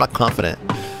I know, I'm not confident.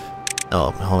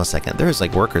 Oh, hold on a second. There's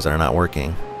like workers that are not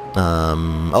working.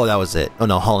 Oh, that was it. Oh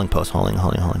no, hauling post, hauling.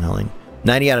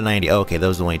 90 out of 90. Oh, okay,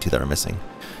 those are the only 2 that are missing.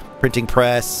 Printing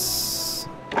press.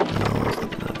 No,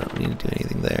 don't need to do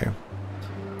anything there.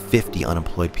 50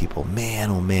 unemployed people.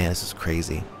 Man, oh man, this is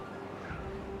crazy.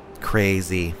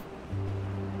 Crazy.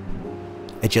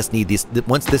 I just need these.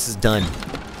 Once this is done,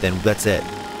 then that's it.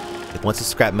 Like once the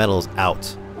scrap metal is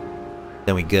out,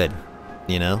 then we good.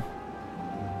 You know?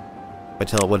 I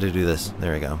tell it what to do this.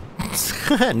 There we go.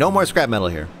 No more scrap metal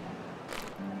here.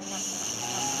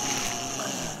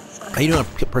 How you doing,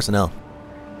 personnel?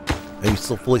 Are you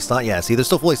still fully stocked? Yeah, see, they're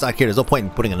still fully stocked here. There's no point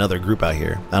in putting another group out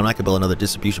here. I'm not gonna build another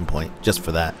distribution point just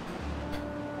for that.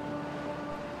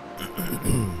 Let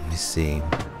me see.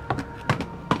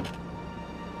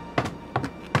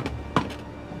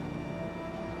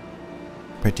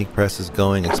 Printing press is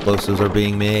going. Explosives are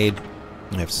being made.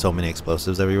 I have so many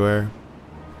explosives everywhere.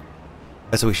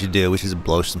 That's what we should do. We should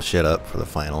blow some shit up for the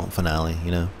finale,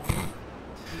 you know?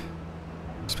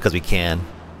 Just because we can.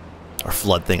 Or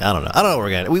flood thing. I don't know. I don't know what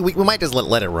we're gonna. We might just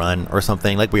let it run or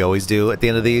something like we always do at the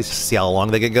end of these, just to see how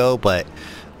long they could go. But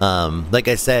like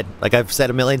I said, like I've said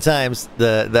a million times,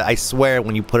 I swear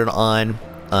when you put it on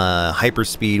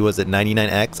hyperspeed, was it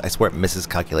 99x? I swear it misses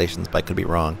calculations, but I could be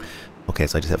wrong. Okay,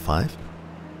 so I just hit 5.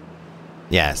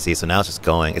 Yeah, see, so now it's just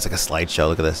going. It's like a slideshow.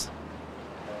 Look at this.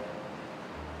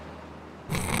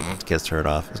 kids turn it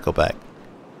off. Let's go back.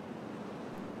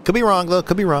 Could be wrong, though.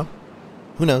 Could be wrong.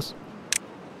 Who knows?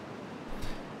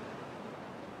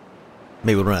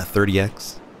 Maybe we'll run at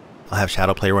 30x. I'll have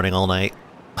Shadow Play running all night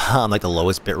on like the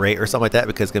lowest bit rate or something like that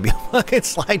because it's going to be a fucking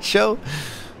slideshow.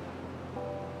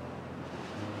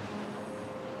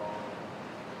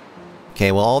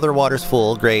 Okay, well, all their water's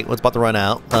full. Great. What's about to run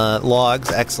out?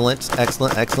 Logs. Excellent.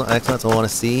 Excellent. Excellent. Excellent. That's what I want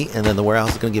to see. And then the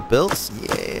warehouse is going to get built.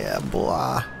 Yeah,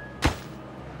 boy.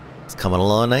 It's coming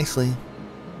along nicely.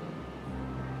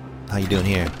 How you doing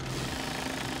here?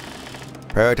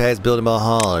 Prioritize building by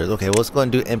haulers. Okay, well, let's go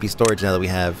ahead and do empty storage now that we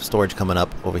have storage coming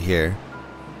up over here.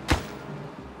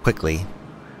 Quickly.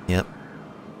 Yep.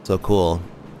 So cool.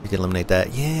 We can eliminate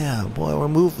that. Yeah, boy, we're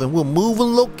moving. We're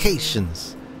moving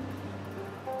locations.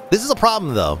 This is a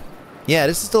problem, though. Yeah,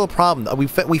 this is still a problem. We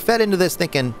fed into this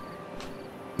thinking,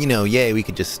 you know, yay, we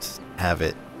could just have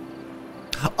it.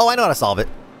 Oh, I know how to solve it.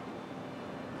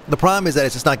 The problem is that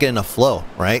it's just not getting enough flow,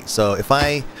 right? So if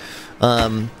I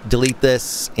delete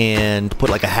this and put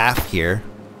like a half here,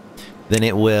 then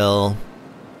it will...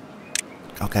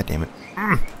 Oh, god damn it.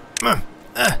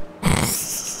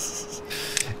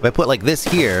 If I put like this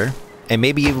here, and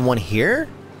maybe even one here?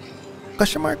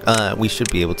 Question mark? We should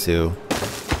be able to...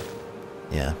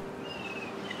 Yeah.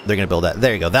 They're gonna build that.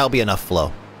 There you go. That'll be enough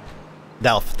flow.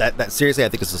 That seriously, I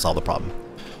think this will solve the problem.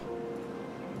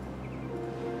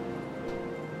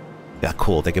 Yeah,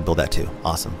 cool. They could build that too.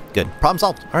 Awesome. Good. Problem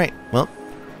solved. All right. Well,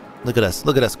 look at us.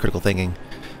 Look at us. Critical thinking.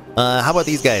 How about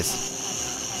these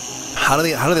guys? How do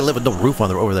they live with no roof on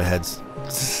over their heads?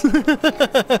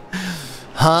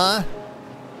 Huh?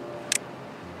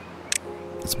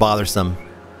 It's bothersome.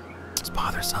 It's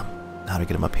bothersome. How do I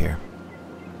get them up here?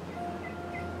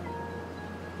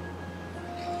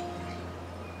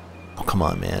 Oh, come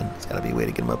on, man. There's gotta be a way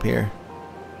to get them up here.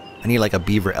 I need like a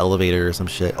beaver elevator or some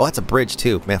shit. Oh, that's a bridge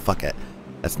too. Man, fuck it.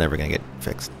 That's never gonna get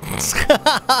fixed.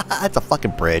 That's a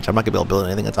fucking bridge. I'm not gonna be able to build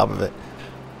anything on top of it.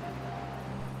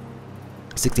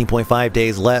 16.5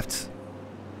 days left.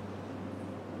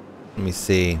 Let me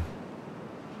see.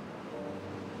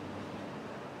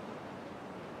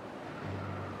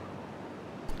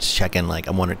 Just checking, like,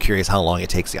 I'm curious how long it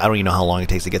takes. I don't even know how long it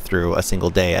takes to get through a single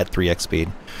day at 3x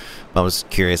speed. I was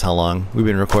curious how long we've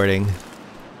been recording.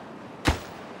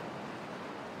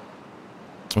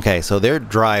 Okay, so they're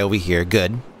dry over here.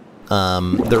 Good.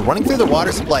 They're running through the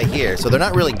water supply here, so they're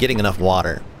not really getting enough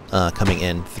water coming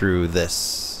in through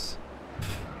this.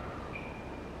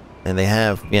 And they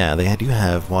have, yeah, they do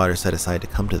have water set aside to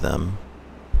come to them,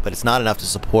 but it's not enough to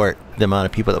support the amount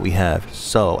of people that we have.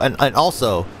 So, and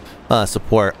also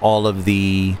support all of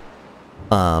the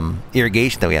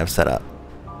irrigation that we have set up.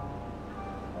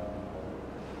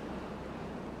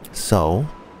 So,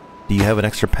 do you have an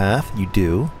extra path? You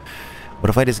do. What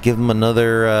if I just give them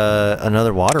another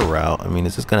another water route? I mean,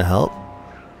 is this gonna help?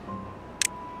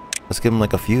 Let's give them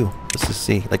like a few. Let's just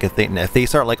see. Like if they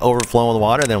start like overflowing with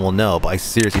water, then we'll know. But I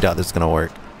seriously doubt this is gonna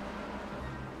work.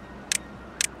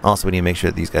 Also, we need to make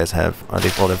sure that these guys have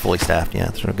they're fully staffed. Yeah,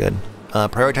 that's real good.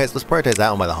 Let's prioritize that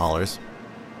one by the haulers.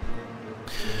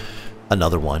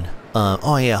 Another one.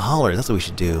 Oh yeah, haulers. That's what we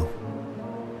should do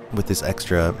with this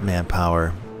extra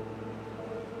manpower.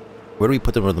 Where do we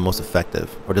put them where the most effective?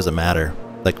 Or does it matter?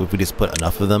 Like if we just put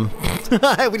enough of them?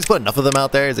 If we just put enough of them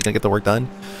out there, is it gonna get the work done?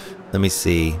 Let me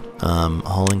see.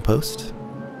 Hauling post.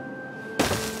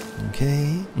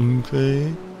 Okay.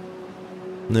 Okay.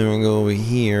 Then we'll go over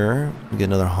here. We get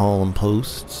another hauling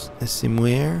post.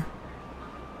 Somewhere.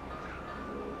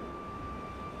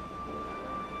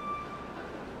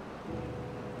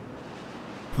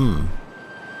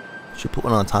 Should put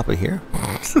one on top of here?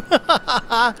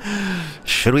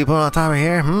 Should we put one on top of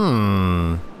here?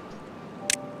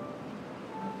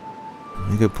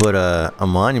 We could put a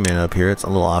monument up here. It's a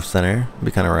little off center. It'd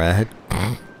be kind of rad.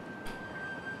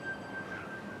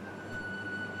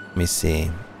 Let me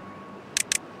see.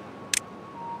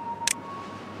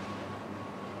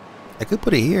 I could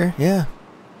put it here, yeah.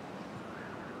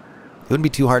 It wouldn't be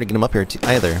too hard to get them up here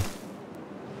either.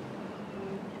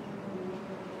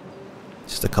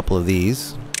 Just a couple of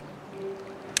these.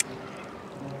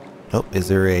 Oh, is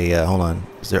there a, hold on.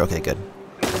 Is there, okay, good.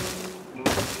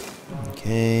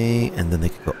 Okay, and then they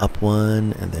could go up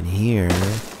one, and then here,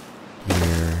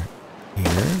 here,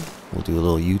 here. We'll do a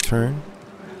little U-turn.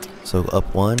 So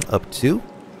up one, up two.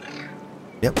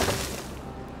 Yep.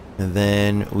 And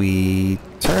then we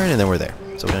turn, and then we're there.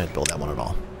 So we're gonna build that one at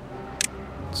all.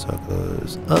 So it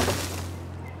goes up.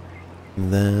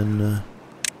 And then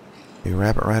we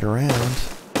wrap it right around.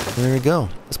 There we go.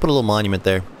 Let's put a little monument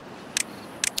there.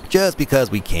 Just because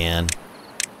we can.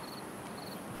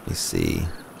 Let me see.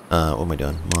 What am I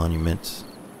doing? Monument.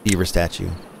 Beaver statue.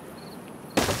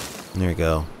 There we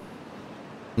go.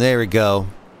 There we go.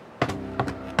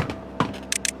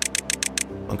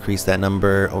 Increase that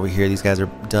number. Over here, these guys are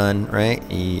done, right?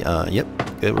 Yep.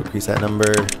 Good. We'll increase that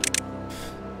number.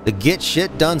 The Get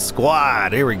Shit Done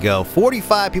Squad. Here we go.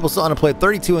 45 people still unemployed.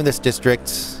 32 in this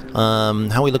district. How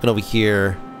are we looking over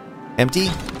here? Empty?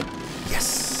 Yes.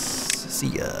 See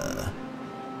ya.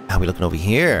 How are we looking over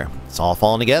here? It's all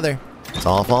falling together. It's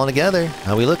all falling together.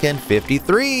 How are we looking?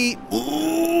 53.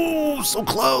 Ooh, so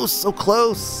close. So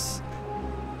close.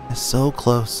 It's so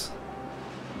close.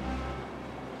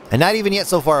 And not even yet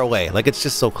so far away. Like, it's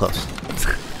just so close.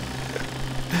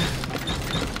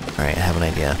 Alright, I have an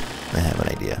idea. I have an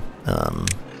idea.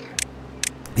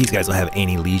 These guys don't have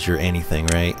any leisure anything,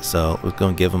 right? So we're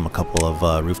going to give them a couple of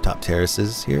rooftop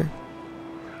terraces here.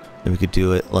 And we could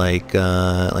do it like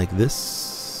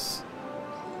this.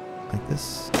 Like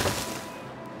this.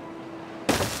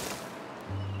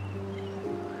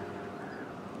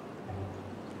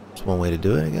 That's one way to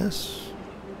do it, I guess.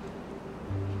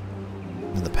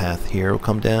 And the path here will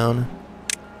come down.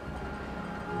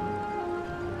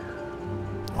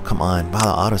 Oh, come on.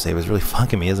 Wow, the autosave is really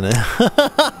fucking me, isn't it?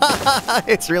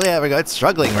 It's really it's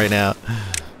struggling right now.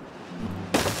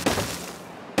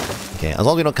 Okay, as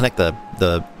long as we don't connect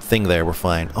the thing there, we're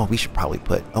fine. Oh, we should probably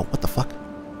put... Oh, what the fuck?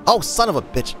 Oh, son of a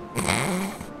bitch.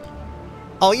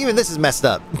 Oh, even this is messed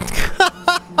up.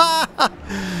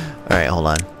 Alright, hold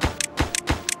on.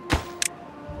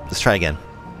 Let's try again.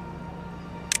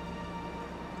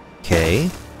 Okay.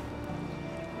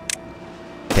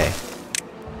 Okay.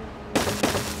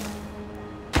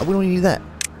 Oh, we don't need that.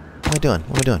 What am I doing?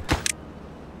 What am I doing?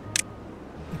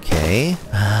 Okay.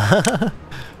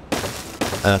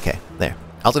 Okay, there.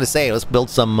 I was gonna say, let's build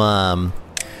some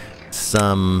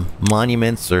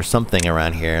monuments or something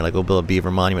around here. Like, we'll build a beaver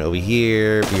monument over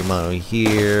here, beaver monument over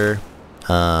here,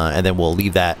 and then we'll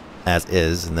leave that as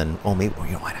is. And then, oh, maybe, oh,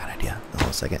 you know what? I got an idea. Hold on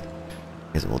a second.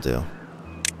 Here's what we'll do.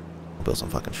 We'll build some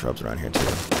fucking shrubs around here too.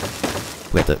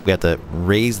 We have to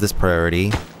raise this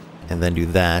priority, and then do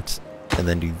that, and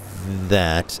then do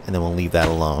that, and then we'll leave that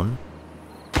alone.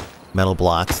 Metal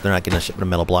blocks. They're not getting a shipment of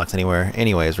metal blocks anywhere.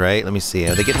 Anyways, right? Let me see.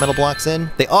 Are they getting metal blocks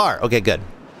in? They are! Okay, good.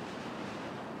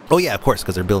 Oh yeah, of course,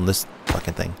 because they're building this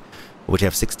fucking thing. Which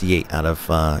have 68 out of,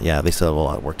 yeah, they still have a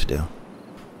lot of work to do.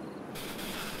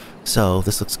 So,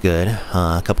 this looks good.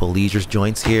 A couple of leisure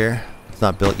joints here. It's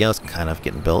not built. Yeah, it's kind of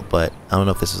getting built, but I don't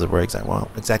know if this is where exactly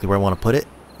where I want to put it.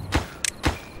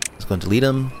 Let's go and delete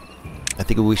them. I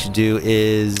think what we should do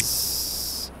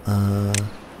is...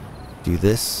 do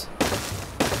this.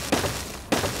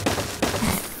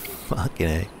 Fucking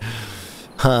A.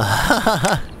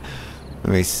 Let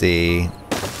me see.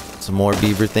 Some more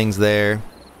beaver things there.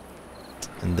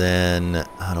 And then,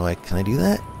 can I do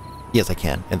that? Yes, I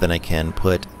can. And then I can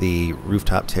put the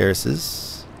rooftop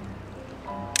terraces.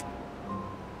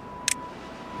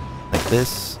 Like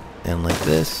this, and like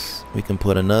this. We can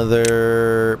put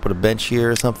put a bench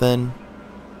here or something.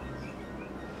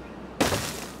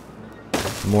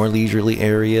 More leisurely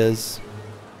areas.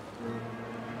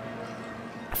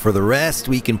 For the rest,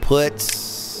 we can put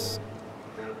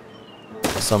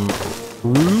some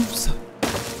roofs.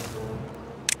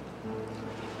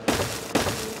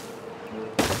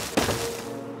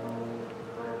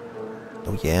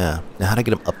 Oh yeah. Now how to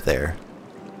get them up there?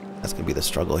 That's gonna be the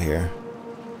struggle here.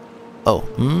 Oh,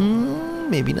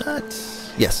 maybe not.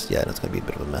 Yes, yeah, that's gonna be a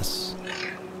bit of a mess.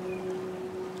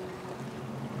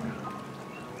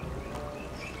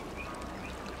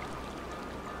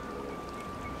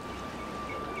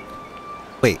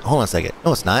 Wait, hold on a second.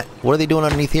 No, it's not. What are they doing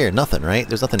underneath here? Nothing, right?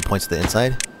 There's nothing points to the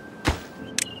inside.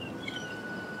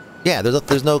 Yeah,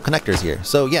 there's no connectors here.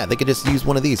 So yeah, they could just use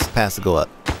one of these paths to go up.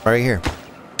 Right here.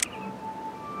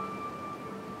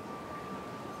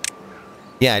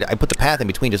 Yeah, I put the path in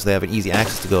between just so they have an easy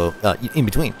access to go in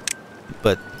between.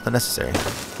 But not necessary.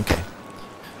 Okay.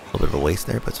 A little bit of a waste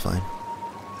there, but it's fine.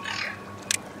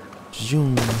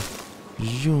 Zoom.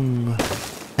 Zoom.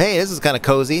 Hey, this is kind of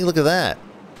cozy. Look at that.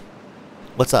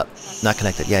 What's up? Not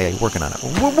connected. Yeah, you're working on it.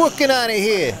 We're working on it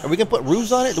here. Are we going to put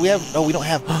roofs on it? Do we have... Oh, we don't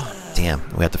have... Damn.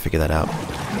 We have to figure that out.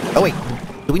 Oh, wait.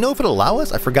 Do we know if it'll allow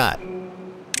us? I forgot.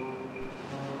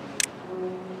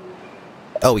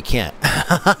 Oh, we can't.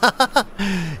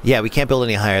 Yeah, we can't build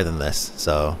any higher than this.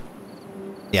 So...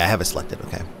 Yeah, I have it selected.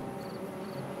 Okay.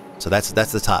 So that's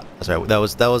the top. That's right. That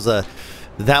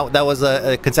was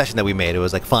a concession that we made. It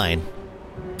was like, fine.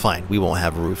 Fine. We won't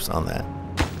have roofs on that.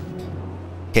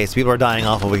 Okay, so people are dying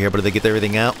off over here, but did they get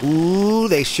everything out? Ooh,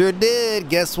 they sure did.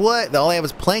 Guess what? All they have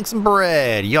is planks and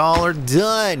bread. Y'all are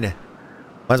done.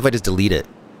 Why if I just delete it?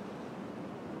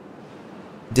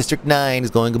 District 9 is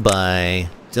going goodbye.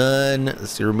 Done.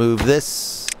 Let's remove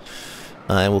this.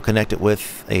 And we'll connect it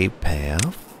with a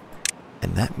path.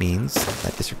 And that means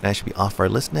that District 9 should be off our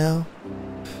list now.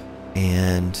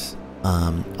 And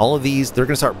all of these, they're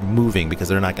going to start moving because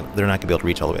they're not going to be able to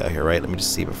reach all the way out here, right? Let me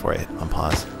just see before I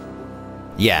unpause.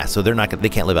 Yeah, so they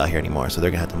can't live out here anymore, so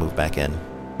they're going to have to move back in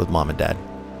with mom and dad.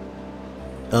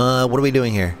 What are we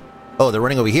doing here? Oh, they're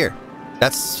running over here.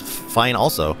 That's fine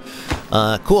also.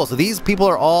 Cool. So these people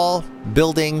are all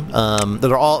building.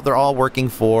 They're all working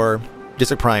for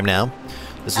District Prime now.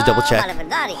 Let's just double check.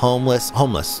 Homeless.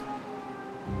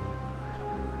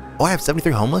 Oh, I have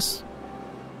 73 homeless?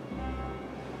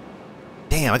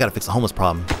 Damn, I gotta fix the homeless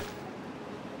problem.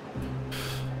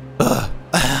 Ugh.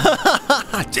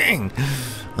 Dang.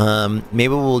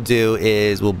 Maybe what we'll do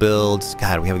is we'll build...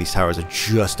 God, we have these towers that are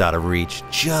just out of reach.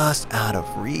 Just out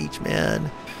of reach, man.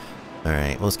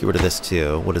 Alright, well, let's get rid of this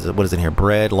too. What is it? What is in here?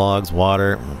 Bread, logs,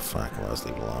 water. Oh, fuck. Well, let's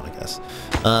leave it alone, I guess.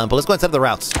 But let's go and set up the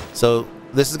routes. So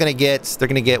this is gonna get... They're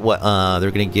gonna get what? They're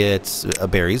gonna get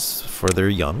berries for their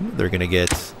young. They're gonna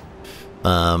get...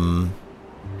 I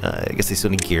guess they still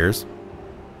need gears.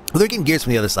 Well, they're getting gears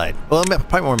from the other side. Well,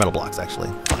 probably more metal blocks, actually.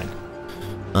 Fine.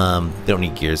 They don't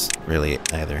need gears, really,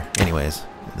 either. Anyways.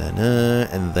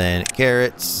 And then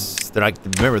carrots. They're not...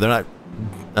 Remember, they're not...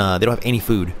 they don't have any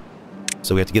food.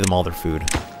 So we have to give them all their food.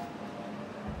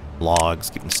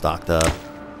 Logs, keep them stocked up.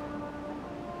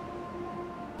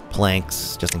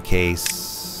 Planks, just in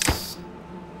case.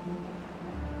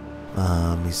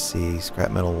 Let me see. Scrap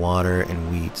metal, water,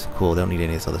 and wheat. Cool, they don't need any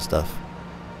of this other stuff.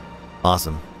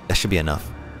 Awesome. That should be enough.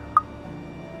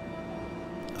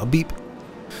 A beep.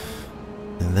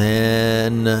 And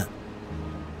then...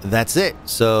 That's it.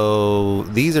 So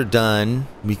these are done.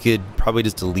 We could probably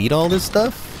just delete all this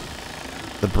stuff.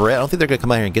 The bread, I don't think they're going to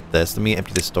come out here and get this. Let me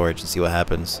empty the storage and see what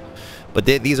happens. But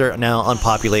these are now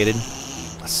unpopulated.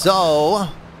 So,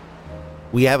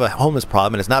 we have a homeless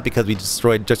problem, and it's not because we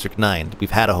destroyed District 9. We've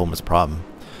had a homeless problem.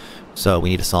 So, we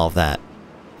need to solve that.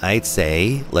 I'd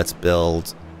say, let's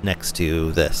build next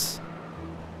to this.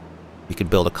 We could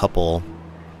build a couple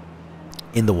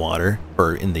in the water,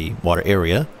 or in the water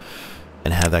area,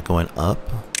 and have that going up.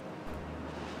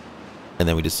 And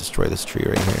then we just destroy this tree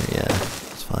right here. Yeah,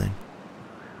 it's fine.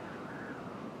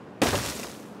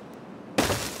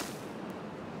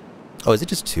 Oh, is it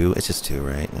just two? It's just two,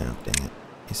 right? No, dang it.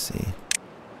 Let me see.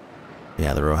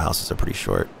 Yeah, the row houses are pretty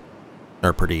short.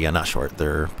 Or pretty, not short.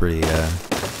 They're pretty,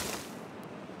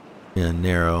 yeah,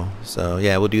 narrow. So,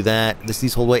 yeah, we'll do that.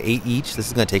 These hold weight 8 each. This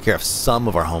is going to take care of some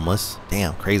of our homeless.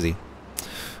 Damn, crazy.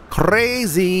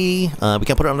 Crazy! We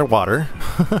can't put it underwater.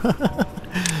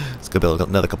 Let's go build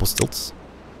another couple stilts.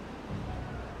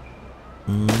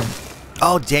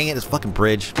 Oh, dang it. This fucking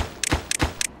bridge.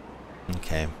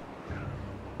 Okay.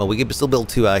 Well, we can still build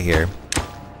 2 out here.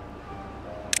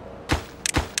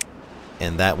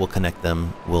 And that will connect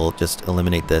them. We'll just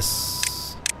eliminate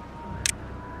this.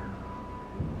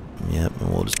 Yep,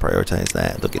 and we'll just prioritize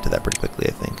that. They'll get to that pretty quickly,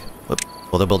 I think. Whoop.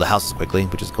 Well, they'll build the houses quickly,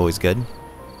 which is always good.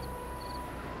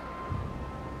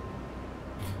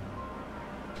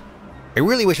 I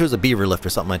really wish it was a beaver lift or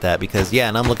something like that, because, yeah,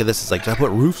 and I'm looking at this, it's like, did I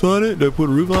put roofs on it? Did I put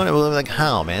a roof on it? Well, I'm like,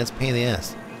 how, man? It's a pain in the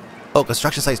ass. Oh,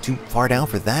 construction site's too far down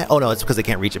for that? Oh, no, it's because they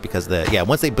can't reach it because yeah,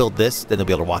 once they build this, then they'll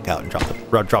be able to walk out and drop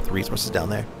the resources down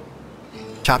there.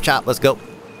 Chop, chop, let's go.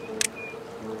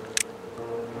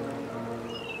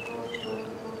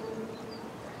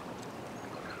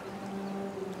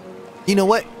 You know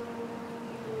what?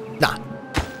 Nah.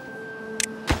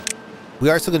 We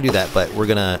are still going to do that, but we're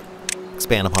going to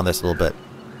expand upon this a little bit.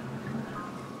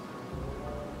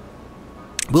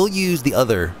 We'll use the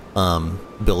other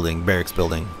building, barracks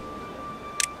building.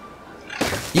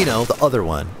 You know, the other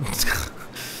one.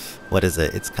 What is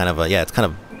it? It's kind of a, yeah, it's kind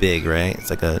of big, right? It's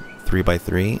like a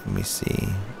 3x3. Let me see.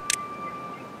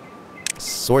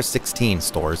 Store 16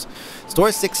 stores.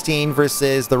 Store 16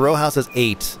 versus the row house is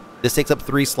 8. This takes up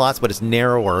 3 slots, but it's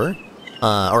narrower.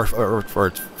 Or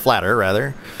flatter,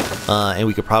 rather. And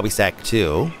we could probably stack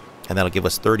 2. And that'll give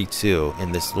us 32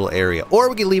 in this little area. Or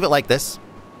we could leave it like this.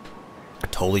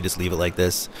 Totally just leave it like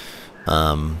this.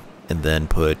 And then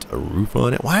put a roof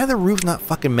on it. Why are the roofs not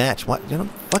fucking match? Why, you know,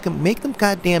 fucking make them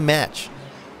goddamn match.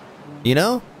 You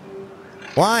know?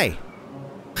 Why?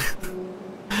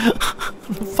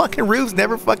 The fucking roofs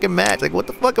never fucking match. Like, what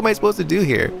the fuck am I supposed to do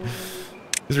here?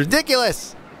 It's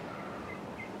ridiculous.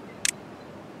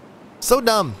 So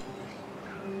dumb.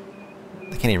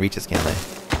 They can't even reach this, can they?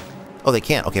 Oh, they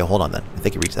can't. Okay, hold on then. If they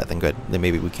can reach that, then good. Then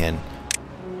maybe we can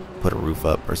put a roof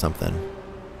up or something.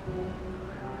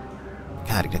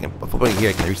 God, if I put it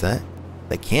here, can I reach that?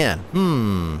 They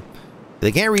can.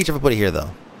 They can't reach if I put it here,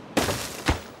 though.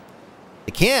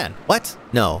 It can. What?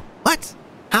 No. What?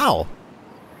 How?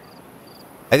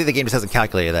 I think the game just hasn't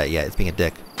calculated that yet. It's being a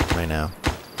dick right now.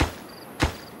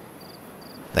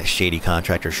 That shady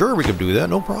contractor. Sure, we could do that.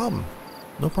 No problem.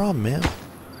 No problem, man.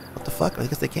 What the fuck? I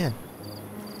guess they can.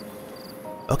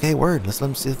 Okay, word. Let's let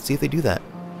them see if they do that.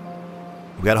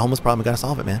 We got a homeless problem. We gotta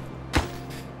solve it, man.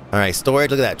 Alright,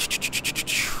 storage. Look at that.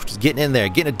 Just getting in there.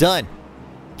 Getting it done.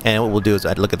 And what we'll do is,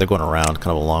 I'd look at they're going around kind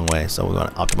of a long way, so we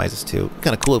want to optimize this too.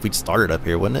 Kind of cool if we started up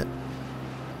here, wouldn't it?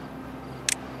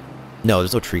 No,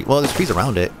 there's no tree. Well, there's trees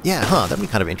around it. Yeah, huh? That'd be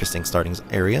kind of interesting starting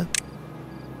area.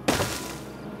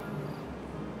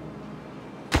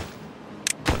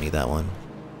 Don't need that one.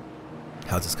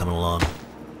 How's this coming along?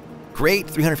 Great,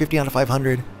 350 out of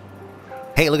 500.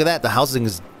 Hey, look at that. The housing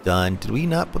is done. Did we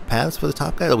not put paths for the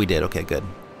top guy? Oh, we did. Okay, good.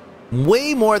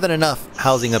 Way more than enough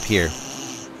housing up here to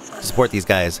support these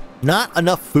guys. Not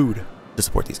enough food to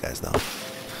support these guys, though.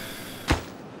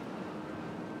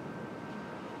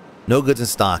 No goods in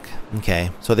stock.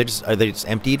 Okay, so are they just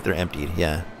emptied? They're emptied.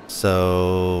 Yeah. So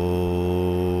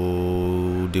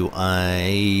do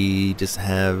I just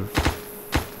have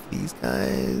these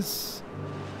guys?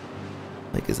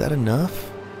 Like, is that enough?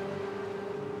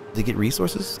 Do they get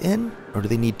resources in, or do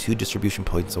they need 2 distribution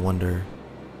points? I wonder.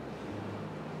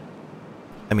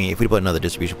 I mean, if we put another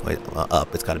distribution point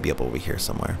up, it's got to be up over here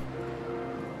somewhere.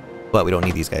 But we don't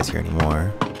need these guys here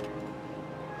anymore.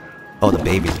 Oh, the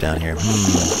babies are down here.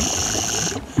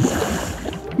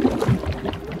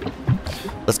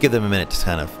 Let's give them a minute to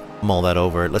kind of mull that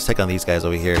over. Let's take on these guys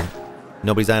over here.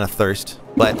 Nobody's dying of thirst,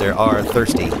 but they are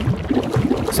thirsty.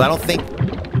 So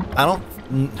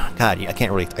God, I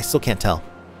can't really, I still can't tell.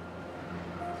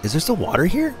 Is there still water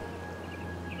here?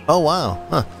 Oh,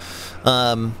 wow.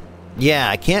 Huh. Yeah,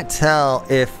 I can't tell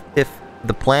if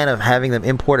the plan of having them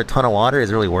import a ton of water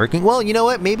is really working. Well, you know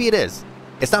what? Maybe it is.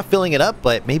 It's not filling it up,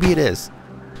 but maybe it is.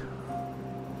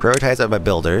 Prioritize that by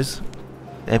builders.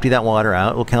 Empty that water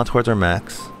out. We'll count towards our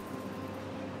max.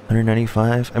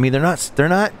 195. I mean, they're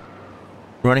not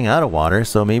running out of water,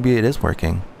 so maybe it is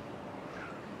working.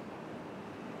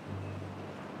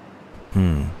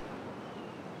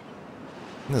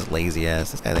 This lazy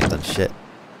ass. This guy ain't done shit.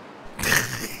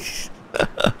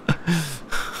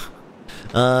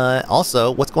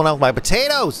 Also, what's going on with my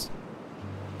potatoes?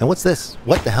 And what's this?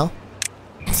 What the hell?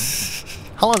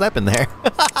 How long has that been there?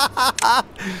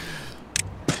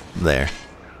 There.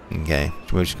 Okay.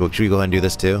 Should we go ahead and do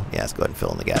this too? Yeah, let's go ahead and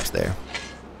fill in the gaps there.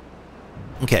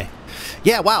 Okay.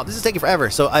 Yeah, wow, this is taking forever.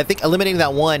 So I think eliminating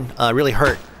that one really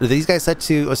hurt. Are these guys set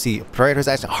to, let's see,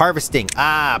 prioritization, harvesting.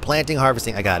 Ah, planting,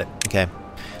 harvesting. I got it. Okay.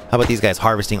 How about these guys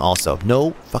harvesting also?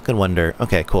 No fucking wonder.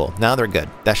 Okay, cool. Now they're good.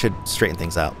 That should straighten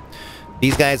things out.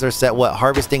 These guys are set, what?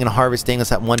 Harvesting and harvesting. Let's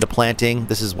set 1 to planting.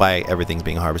 This is why everything's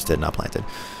being harvested, not planted.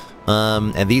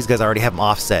 And these guys already have them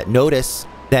offset. Notice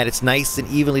that it's nice and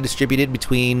evenly distributed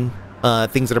between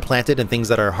things that are planted and things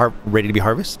that are ready to be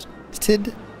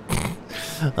harvested.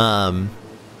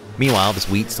 Meanwhile, this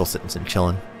wheat's still sitting and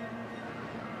chilling.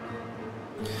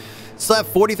 Still have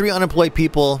 43 unemployed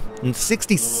people and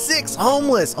 66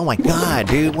 homeless. Oh my god,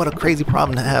 dude, what a crazy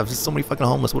problem to have. There's so many fucking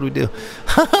homeless. What do we do?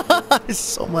 It's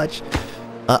so much.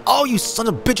 Oh, you son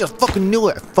of a bitch! I fucking knew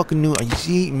it. I fucking knew it. You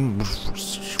see?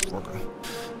 All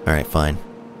right, fine.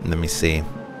 Let me see.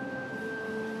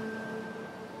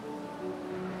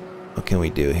 What can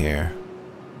we do here?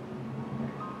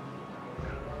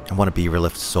 I want a beaver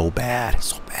lift so bad.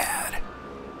 So bad.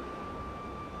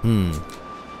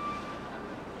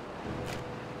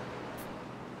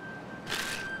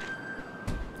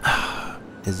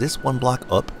 Is this 1 block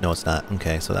up? No, it's not.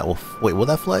 Okay, so that will... Wait, will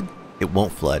that flood? It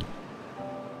won't flood.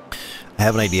 I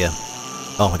have an idea.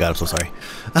 Oh my god, I'm so sorry.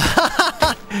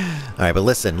 Alright, but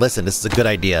listen. This is a good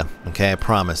idea. Okay, I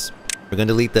promise. We're going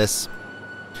to delete this.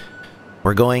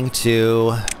 We're going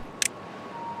to...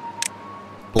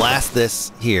 blast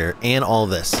this here and all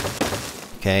this.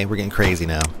 Okay, we're getting crazy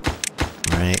now.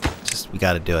 Alright, we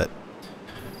gotta do it.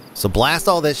 So blast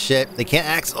all this shit. They can't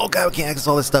access... Oh god, we can't access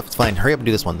all this stuff. It's fine. Hurry up and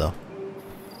do this one, though.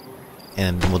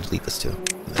 And we'll delete this, too.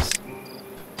 This.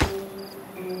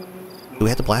 Do we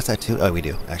have to blast that, too? Oh, we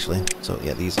do, actually. So,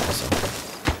 yeah, these also.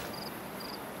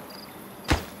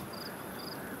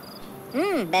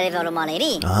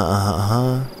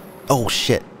 Oh,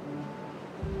 shit.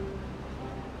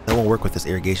 That won't work with this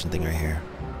irrigation thing right here.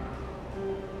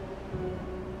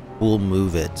 We'll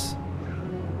move it.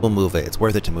 We'll move it. It's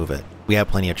worth it to move it. We have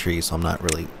plenty of trees, so I'm not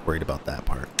really worried about that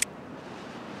part.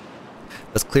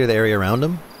 Let's clear the area around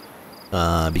them.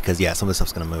 Because, yeah, some of this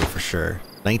stuff's going to move for sure.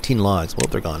 19 logs. Well,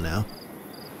 they're gone now.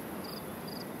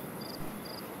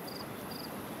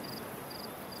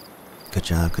 Good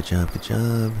job, good job, good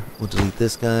job. We'll delete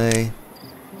this guy.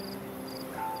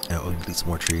 Oh, we'll delete some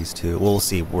more trees too. We'll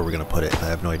see where we're gonna put it. I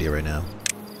have no idea right now.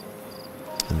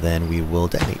 And then we will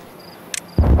detonate.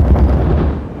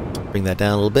 Bring that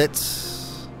down a little bit.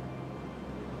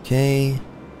 Okay.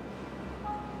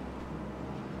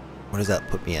 What does that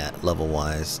put me at,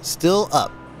 level-wise? Still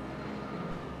up.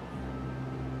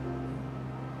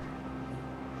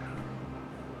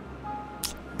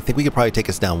 I think we could probably take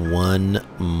us down one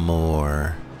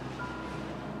more.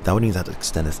 That would mean have to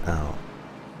extend us out.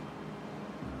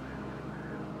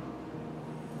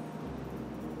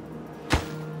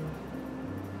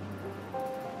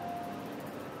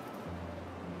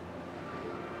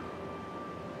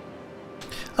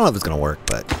 I don't know if it's gonna work,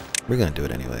 but we're gonna do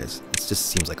it anyways. It just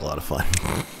seems like a lot of fun.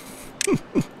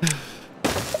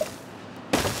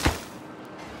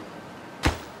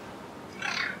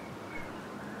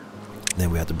 Then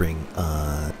we have to bring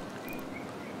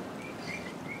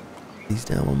these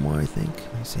down one more, I think.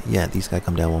 Let me see. Yeah, these gotta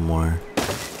come down one more.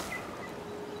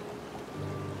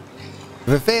 If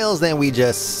it fails, then we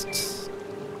just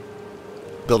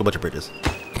build a bunch of bridges.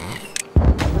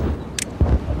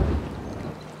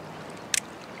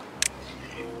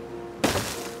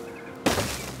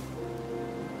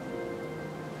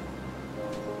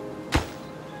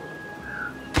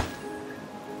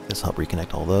 This help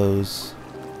reconnect all those.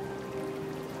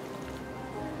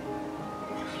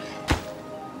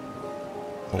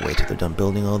 We'll wait till they're done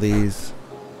building all these.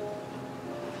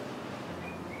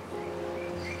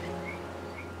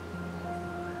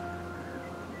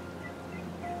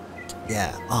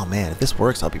 Yeah. Oh man, if this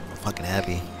works, I'll be fucking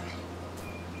happy.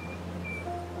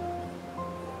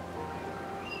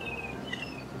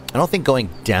 I don't think going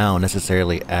down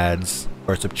necessarily adds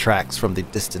or subtracts from the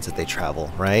distance that they travel,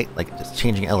 right? Like, just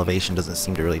changing elevation doesn't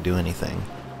seem to really do anything.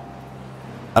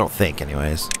 I don't think,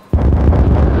 anyways.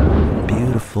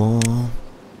 Beautiful.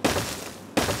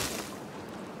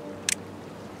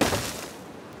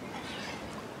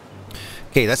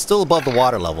 Okay, that's still above the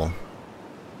water level.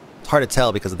 It's hard to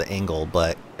tell because of the angle,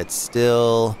 but it's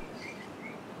still...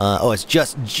 oh, it's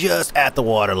just at the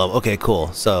water level. Okay,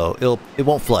 cool. So it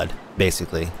won't flood,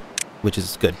 basically, which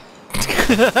is good.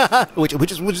 which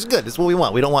is good. That's what we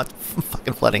want. We don't want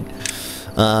fucking flooding.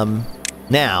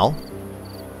 Now,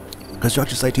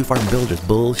 construction site too far from villagers.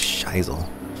 Bullshizzle.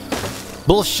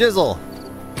 Bullshizzle.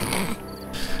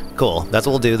 Cool. That's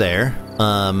what we'll do there.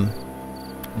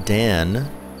 Dan,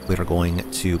 we're going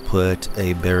to put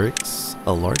a barracks,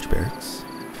 a large barracks,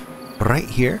 right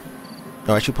here.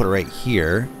 No, I should put it right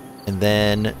here, and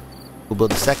then we'll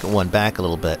build the second one back a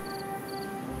little bit.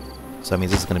 So that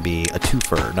means this is going to be a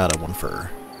 2-fur, not a 1-fur.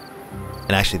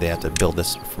 And actually, they have to build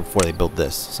this before they build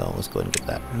this. So let's go ahead and get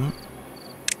that.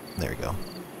 There we go.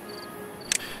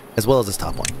 As well as this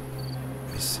top one.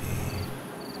 Let me see.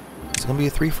 Is it going to be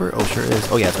a 3-fur? Oh, sure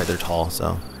is. Oh yeah, that's right. They're tall.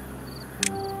 So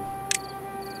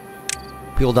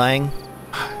people dying.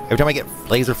 Every time I get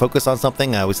laser focus on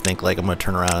something, I always think like I'm going to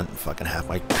turn around and fucking half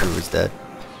my crew is dead.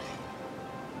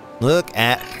 Look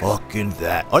at fucking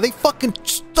that. Are they fucking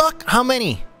stuck? How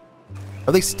many?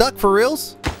 Are they stuck for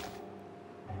reals?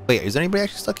 Wait, is anybody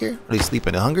actually stuck here? Are they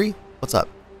sleeping? Are they hungry? What's up?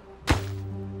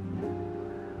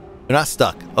 They're not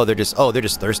stuck. Oh, they're just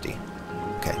thirsty.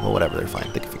 Okay, well, whatever. They're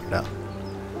fine. They can figure it out.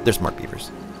 They're smart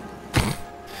beavers.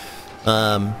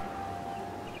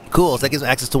 Cool. So that gives them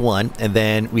access to one, and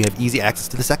then we have easy access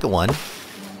to the second one.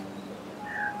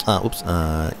 Oops.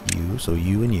 You. So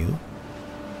you and you,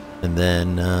 and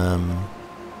then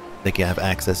they can have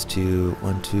access to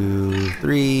 1, 2,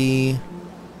 3.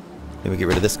 Then we get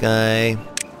rid of this guy.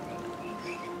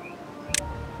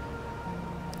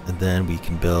 And then we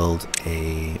can build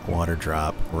a water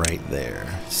drop right there.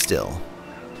 Still.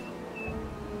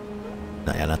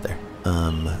 No, yeah, not there.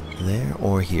 There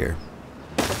or here.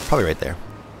 Probably right there.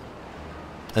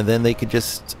 And then they could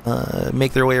just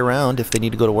make their way around if they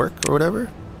need to go to work or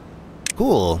whatever.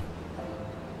 Cool.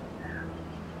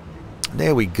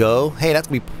 There we go. Hey, that's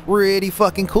gonna be pretty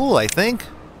fucking cool, I think.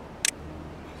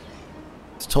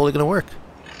 It's totally gonna work.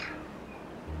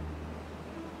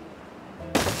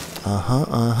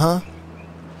 Uh-huh.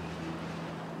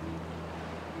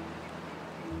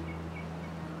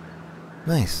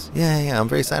 Nice. Yeah, I'm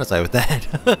very satisfied with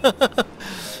that.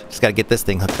 Just gotta get this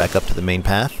thing hooked back up to the main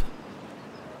path.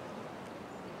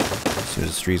 As soon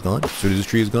as this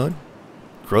tree is gone.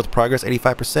 Growth progress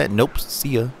 85%. Nope. See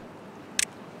ya.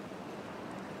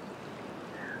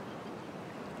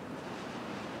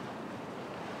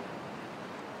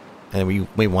 And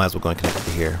we might as well go and connect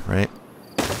to here, right?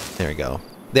 There we go.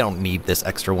 They don't need this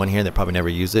extra one here. They probably never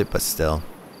use it, but still.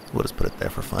 We'll just put it there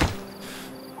for fun.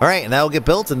 All right, and that'll get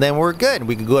built, and then we're good.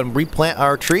 We can go ahead and replant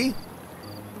our tree,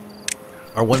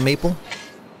 our one maple.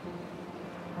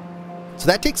 So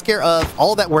that takes care of,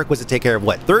 all that work was to take care of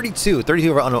what? 32 of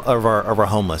our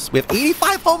homeless. We have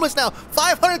 85 homeless now,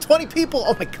 520 people.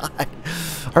 Oh my God.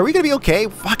 Are we gonna be okay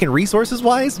fucking resources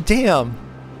wise? Damn.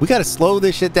 We gotta slow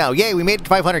this shit down. Yay, we made it to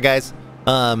 500, guys.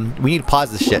 We need to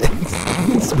pause this shit.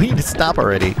 We need to stop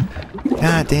already.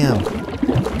 God damn.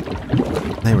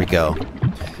 There we go.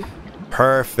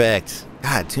 Perfect.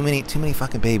 God, too many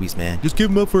fucking babies, man. Just give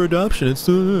them up for adoption. It's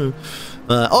oh,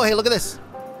 hey, look at this.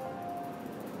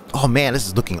 Oh man, this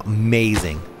is looking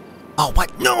amazing. Oh,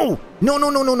 what? No! No, no,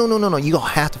 no, no, no, no, no, no. You'll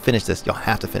have to finish this. You'll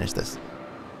have to finish this.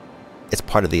 It's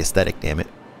part of the aesthetic, damn it.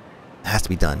 It has to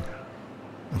be done.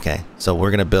 Okay, so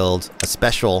we're gonna build a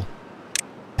special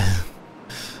a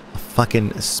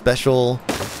fucking special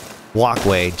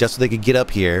walkway just so they could get up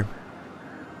here.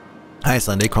 Hi,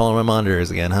 Sunday, crawling my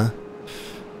monitors again, huh?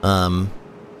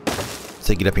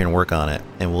 So get up here and work on it,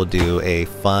 and we'll do a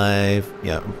 5,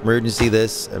 yeah, emergency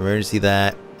this, emergency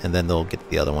that, and then they'll get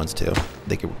the other ones too.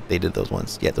 They did those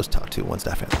ones. Yeah, those top 2 ones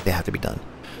definitely. They have to be done.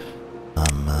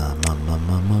 And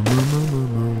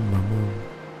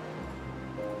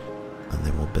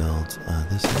then we'll build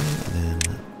this one, and then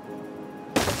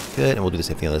good, and we'll do the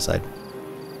same thing on the other side.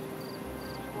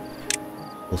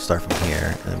 We'll start from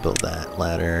here and then build that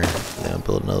ladder, and then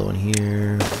build another one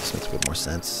here. This makes a bit more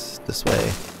sense this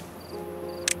way.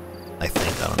 I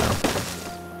think, I don't know.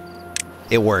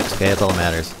 It works, okay, that's all that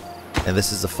matters. And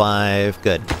this is a 5,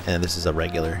 good. And this is a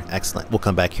regular, excellent. We'll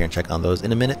come back here and check on those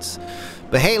in a minute.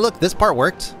 But hey, look, this part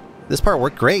worked. This part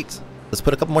worked great. Let's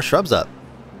put a couple more shrubs up.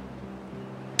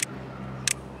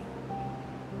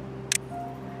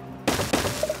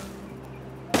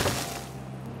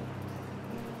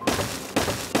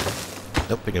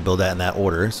 Nope, we're gonna build that in that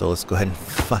order, so let's go ahead and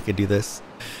fucking do this.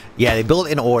 Yeah, they build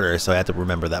in order, so I have to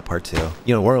remember that part too.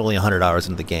 You know, we're only 100 hours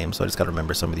into the game, so I just gotta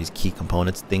remember some of these key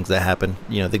components, things that happen,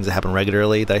 you know, things that happen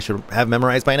regularly that I should have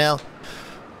memorized by now.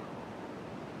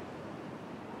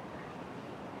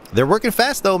 They're working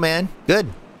fast though, man. Good.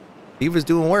 Beaver's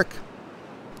doing work.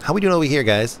 How we doing over here,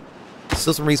 guys?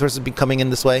 Still some resources be coming in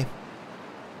this way.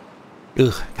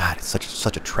 Ugh, God, it's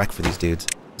such a trek for these dudes.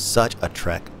 Such a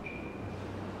trek.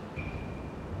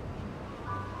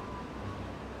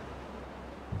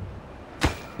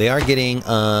 They are getting,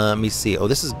 let me see. Oh,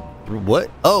 this is,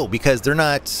 what? Oh, because they're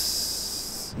not,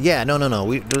 yeah, no.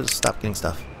 We just stop getting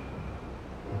stuff.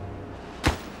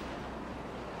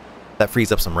 That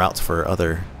frees up some routes for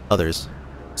others.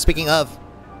 Speaking of,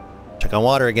 check on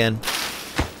water again.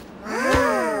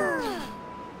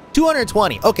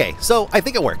 220. Okay, so I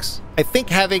think it works. I think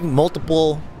having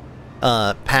multiple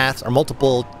paths or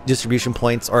multiple distribution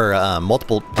points or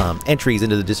multiple entries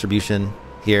into the distribution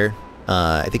here,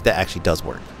 I think that actually does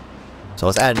work. So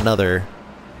let's add another.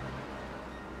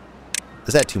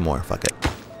 Let's add 2 more. Fuck it.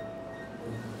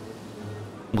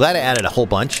 I'm glad I added a whole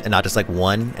bunch and not just like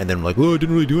one and then I'm like, oh, it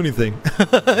didn't really do anything.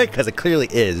 Because it clearly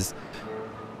is.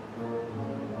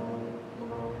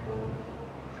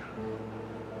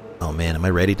 Oh man, am I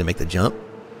ready to make the jump?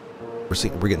 We're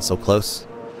getting so close.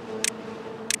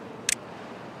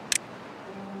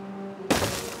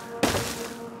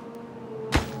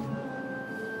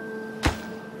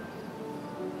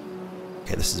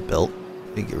 Okay, this is built.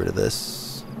 Let me get rid of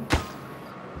this.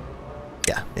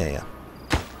 Yeah.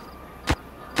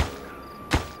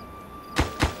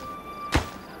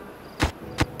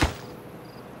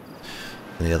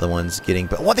 And the other one's getting...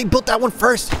 Oh, they built that one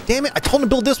first! Damn it, I told them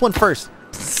to build this one first!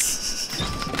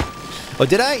 Oh,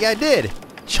 did I? Yeah, I did.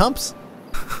 Chumps.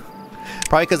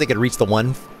 Probably because they could reach the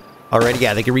one already.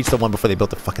 Yeah, they could reach the one before they built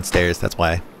the fucking stairs. That's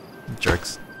why.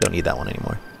 Jerks. Don't need that one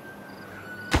anymore.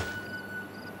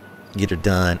 Get her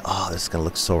done. Oh, this is gonna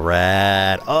look so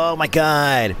rad. Oh my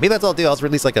god. Maybe that's all I'll do. I'll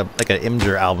release like an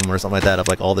Imgur album or something like that of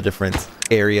like all the different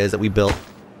areas that we built.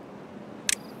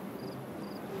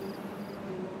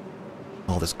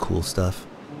 All this cool stuff.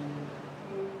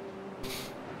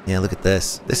 Yeah, look at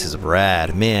this. This is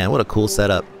rad. Man, what a cool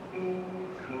setup.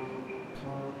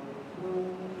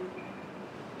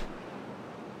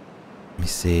 Let me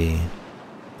see.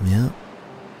 Yeah.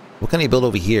 What can I build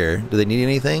over here? Do they need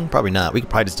anything? Probably not. We could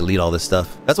probably just delete all this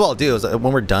stuff. That's what I'll do is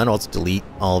when we're done, I'll just delete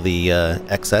all the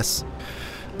excess.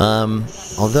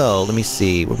 Although, let me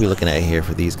see. What are we looking at here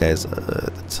for these guys at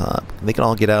the top? They can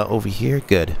all get out over here?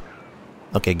 Good.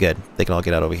 Okay, good. They can all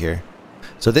get out over here.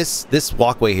 So this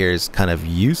walkway here is kind of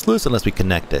useless unless we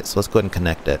connect it. So let's go ahead and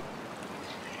connect it.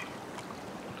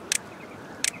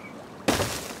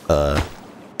 Okay,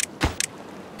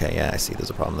 yeah, I see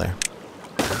there's a problem there.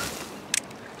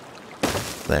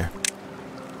 There.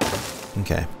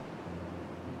 Okay.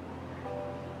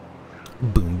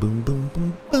 Boom, boom, boom,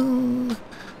 boom, boom.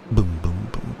 Boom, boom,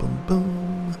 boom, boom,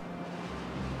 boom.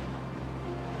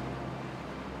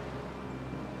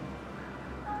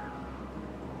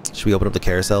 Should we open up the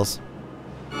carousels?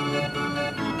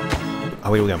 Oh,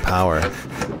 wait, we got power.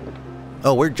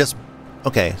 Oh, we're just...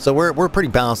 Okay, so we're pretty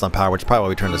balanced on power, which is probably why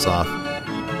we turned this off.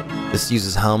 This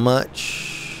uses how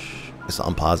much? Let's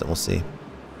unpause it, we'll see.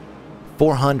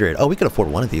 400. Oh, we could afford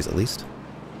one of these at least.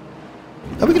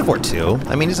 Oh, we can afford two.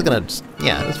 I mean, he's gonna...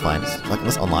 Yeah, that's fine.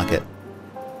 Let's unlock it.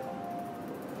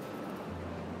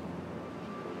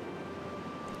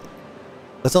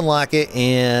 Let's unlock it,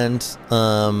 and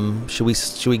should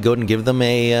we go and give them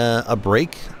a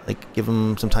break? Like, give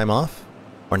them some time off?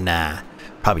 Or nah?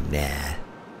 Probably nah.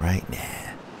 Right? Nah.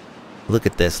 Look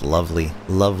at this lovely,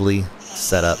 lovely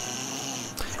setup.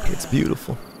 It's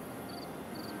beautiful.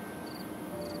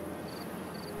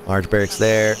 Large barracks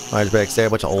there. Large barracks there. A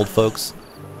bunch of old folks.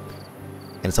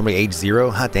 And somebody age 0.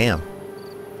 Hot damn.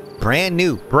 Brand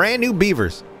new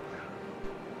beavers.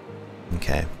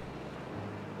 Okay.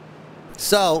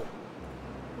 So,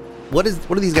 what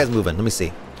are these guys moving? Let me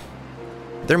see.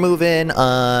 They're moving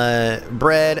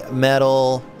bread,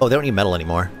 metal. Oh, they don't need metal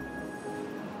anymore.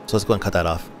 So let's go and cut that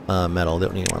off. Metal. They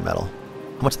don't need any more metal.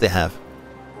 How much do they have?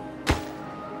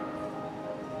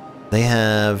 They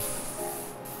have...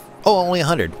 Oh, only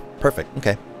 100. Perfect.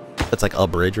 Okay. That's like a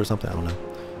bridge or something. I don't know.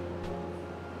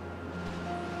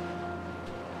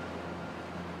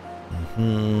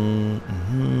 I'm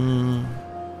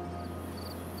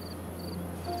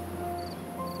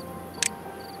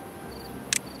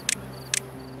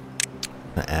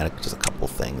gonna add just a couple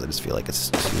things. I just feel like it's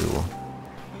too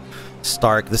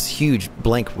stark. This huge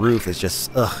blank roof is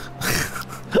just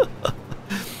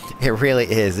it really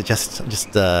is. It just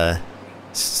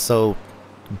so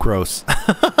gross.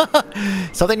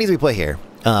 Something needs to be put here.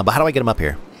 But how do I get them up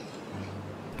here?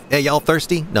 Hey, y'all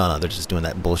thirsty? No, they're just doing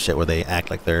that bullshit where they act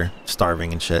like they're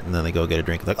starving and shit, and then they go get a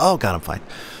drink. It's like, oh god, I'm fine.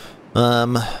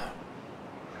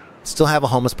 Still have a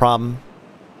homeless problem.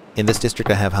 In this district,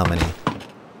 I have how many?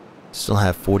 Still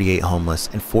have 48 homeless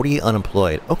and 48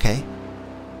 unemployed. Okay.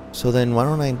 So then why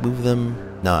don't I move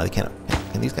them? No, they can't.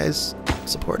 Can these guys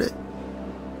support it?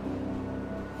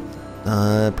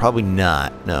 Probably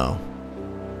not. No.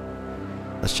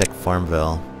 Let's check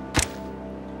Farmville.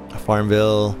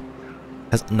 Farmville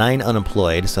has 9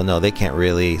 unemployed, so no, they can't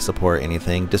really support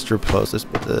anything. Distrib post, let's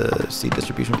put the seed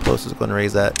distribution post, is going to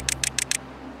raise that.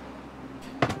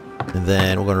 And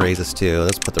then we're going to raise this too.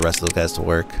 Let's put the rest of those guys to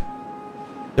work.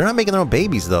 They're not making their own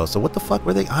babies though, so what the fuck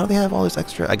were they? How do they have all this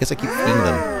extra? I guess I keep feeding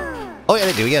them. Oh yeah,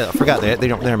 they do. Yeah, I forgot.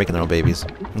 They're making their own babies.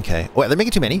 Okay. Oh, they're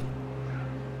making too many.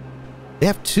 They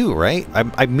have 2, right?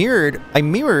 I mirrored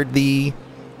the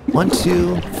 1,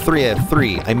 2, 3. I have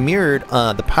 3. I mirrored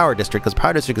the power district because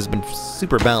power district has been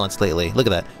super balanced lately. Look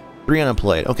at that. 3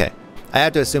 unemployed. Okay. I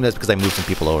have to assume that's because I moved some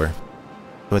people over.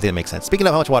 I think that makes sense. Speaking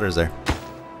of, how much water is there?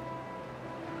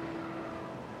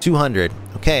 200.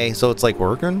 Okay, so it's like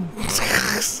working.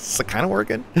 It's kind of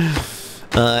working.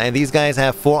 And these guys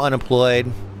have 4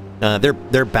 unemployed.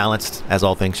 They're balanced as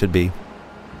all things should be.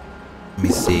 Let me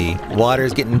see.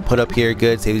 Water's getting put up here.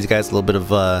 Good. Save these guys a little bit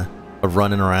of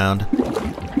running around.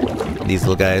 These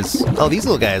little guys. Oh, these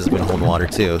little guys have been holding water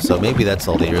too. So maybe that's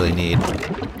all they really need.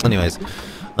 Anyways,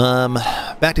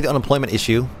 back to the unemployment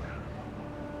issue.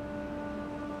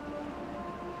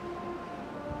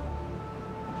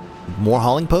 More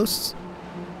hauling posts?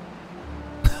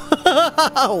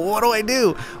 What do I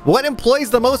do? What employs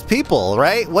the most people,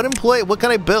 right? What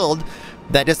can I build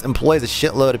that just employs a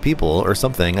shitload of people or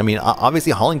something? I mean,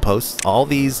 obviously hauling posts, all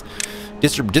these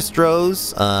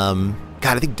distros.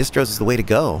 God, I think distros is the way to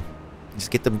go. Just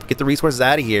get the resources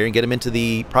out of here and get them into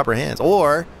the proper hands.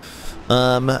 Or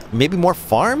maybe more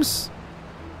farms?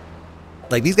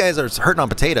 Like these guys are hurting on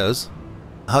potatoes.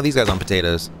 How are these guys on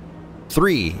potatoes?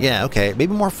 3. Yeah, okay.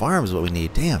 Maybe more farms is what we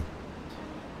need. Damn.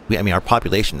 I mean, our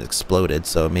population exploded,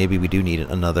 so maybe we do need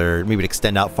another... Maybe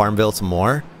extend out Farmville some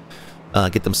more.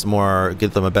 Get them some more...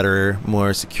 Give them a better,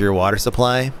 more secure water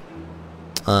supply.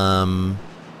 I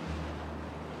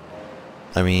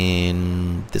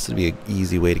mean, this would be an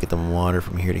easy way to get them water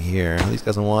from here to here. Are these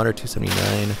guys on water?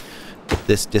 279. But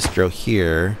this distro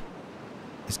here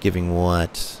is giving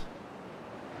what?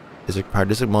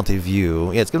 District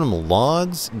multi-view. Yeah, it's giving them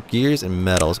logs, gears, and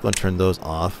metal. Let's go and turn those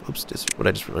off. Oops, what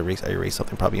I just erased? I erased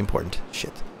something probably important.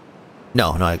 Shit.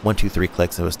 No, like 1, 2, 3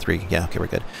 clicks. It was 3. Yeah, okay, we're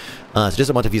good. So just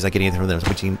a multi-view is not getting anything from them.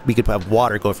 So we could have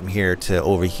water go from here to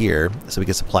over here, so we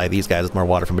could supply these guys with more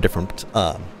water from a different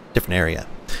area.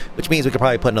 Which means we could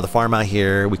probably put another farm out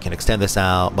here. We can extend this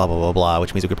out. Blah blah blah blah.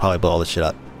 Which means we could probably blow all this shit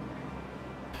up.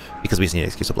 Because we just need an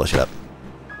excuse to blow shit up.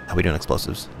 How are we doing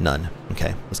explosives? None.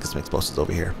 Okay, let's get some explosives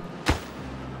over here.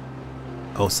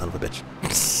 Oh, son of a bitch.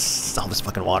 All this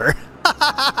fucking water.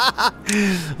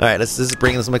 Alright, let's just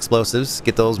bring in some explosives.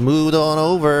 Get those moved on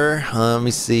over. Let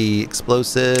me see.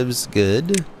 Explosives.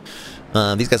 Good.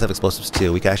 These guys have explosives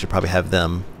too. We could actually probably have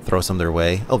them throw some their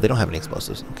way. Oh, they don't have any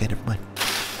explosives. Okay, never mind.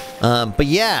 But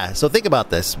yeah, so think about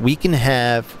this. We can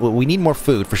have... Well, we need more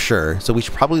food for sure. So we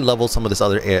should probably level some of this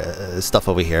other stuff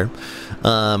over here.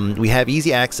 We have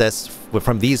easy access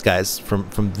from these guys.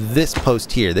 From this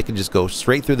post here. They can just go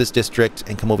straight through this district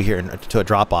and come over here to a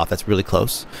drop-off. That's really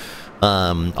close.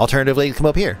 Alternatively, come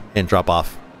up here and drop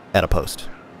off at a post.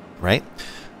 Right?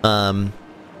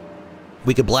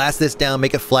 We could blast this down,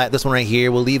 make it flat. This one right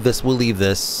here, we'll leave this,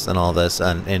 and all this,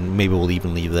 and maybe we'll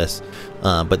even leave this.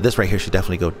 But this right here should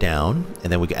definitely go down,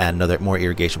 and then we can add more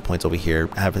irrigation points over here.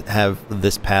 Have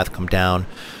this path come down,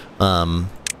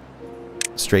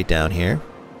 straight down here,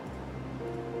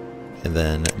 and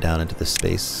then down into this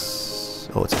space.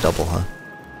 Oh, it's a double, huh?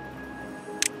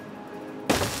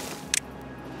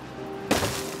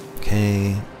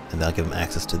 Okay, and that'll give them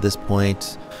access to this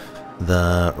point.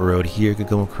 The road here could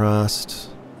go across.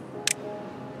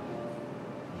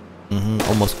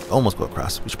 Almost go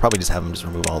across. We should probably just have them just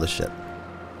remove all this shit.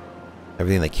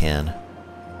 Everything they can.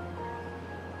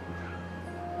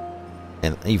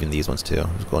 And even these ones too.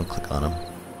 Just go and click on them.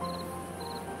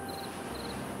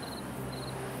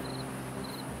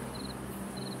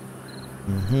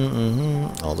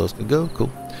 All those could go.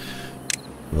 Cool.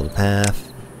 Build a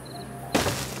path.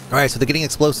 Alright, so they're getting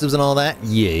explosives and all that.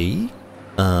 Yay.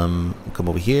 Come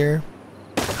over here.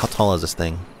 How tall is this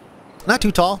thing? Not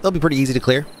too tall. They'll be pretty easy to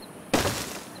clear.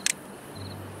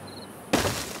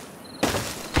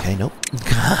 Okay, nope.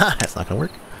 That's not gonna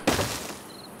work.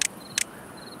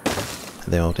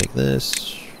 And then we'll take this.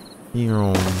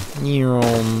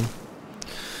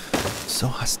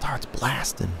 So it starts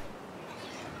blasting.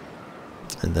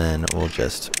 And then we'll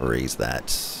just raise that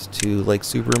to like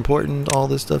super important. All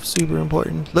this stuff super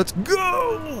important. Let's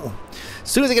go! As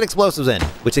soon as they get explosives in,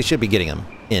 which they should be getting them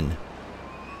in.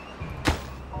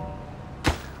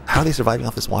 How are they surviving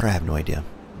off this water? I have no idea.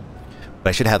 But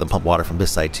I should have them pump water from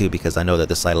this side too, because I know that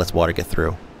this side lets water get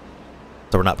through.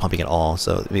 So we're not pumping at all.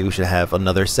 So maybe we should have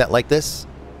another set like this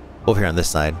over here on this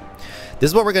side.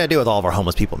 This is what we're going to do with all of our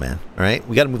homeless people, man. Alright?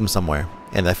 We got to move them somewhere.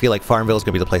 And I feel like Farmville is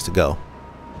going to be the place to go.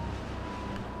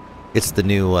 It's the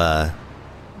new, well,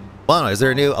 I don't know, is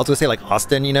there a new, I was going to say like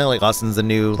Austin, you know? Like Austin's the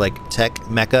new, like, tech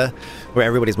mecca where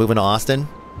everybody's moving to Austin.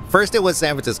 First it was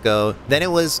San Francisco, then it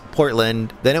was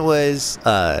Portland, then it was,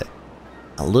 a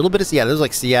little bit of Seattle. It was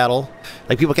like Seattle.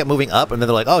 Like people kept moving up and then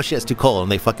they're like, oh shit, it's too cold.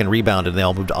 And they fucking rebounded and they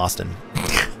all moved to Austin.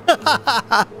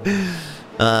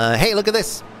 Hey, look at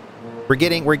this. We're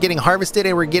getting harvested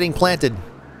and we're getting planted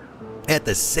at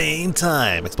the same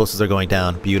time. Explosives are going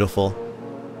down. Beautiful.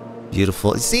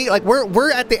 Beautiful. See, like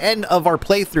we're at the end of our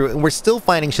playthrough and we're still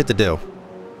finding shit to do.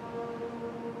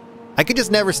 I could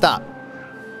just never stop.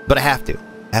 But I have to.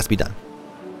 It has to be done.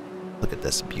 Look at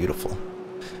this. Beautiful.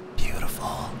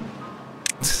 Beautiful.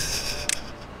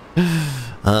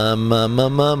 Let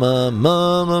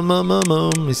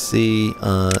me see.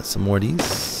 Some more of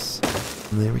these.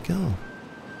 There we go.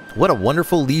 What a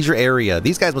wonderful leisure area.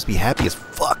 These guys must be happy as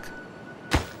fuck.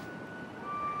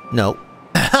 No.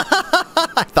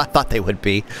 I thought they would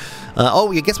be.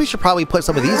 Oh, I guess we should probably put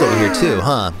some of these over here too,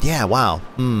 huh? Yeah, wow.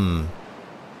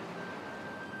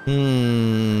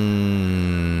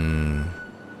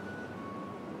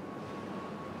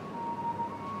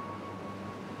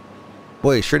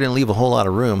 Boy, sure didn't leave a whole lot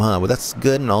of room, huh? Well, that's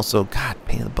good, and also, God,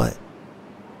 pain in the butt.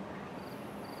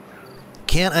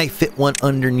 Can I fit one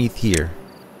underneath here?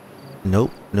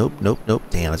 Nope, nope, nope, nope.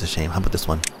 Damn, that's a shame. How about this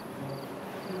one?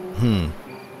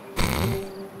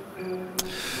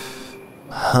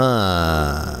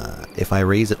 If I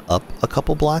raise it up a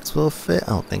couple blocks, will it fit? I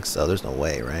don't think so. There's no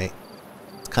way, right?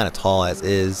 It's kind of tall as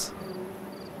is.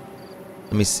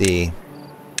 Let me see. It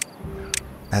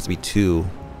has to be 2.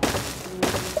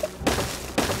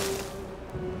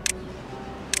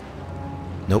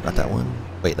 Nope, not that one.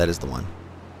 Wait, that is the one.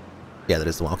 Yeah, that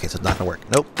is the one. Okay, so it's not gonna work.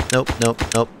 Nope, nope, nope,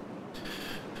 nope.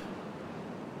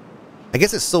 I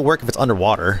guess it still work if it's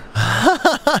underwater.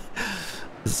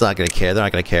 It's not gonna care. They're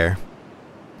not gonna care.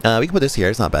 We can put this here.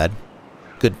 It's not bad.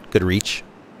 Good reach.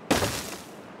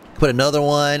 Put another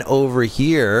one over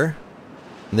here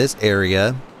in this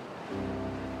area.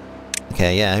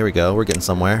 Okay, yeah, here we go. We're getting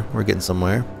somewhere. We're getting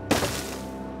somewhere.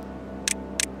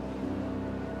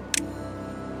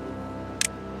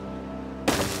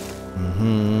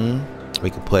 We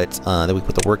could put then we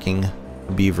put the working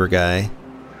beaver guy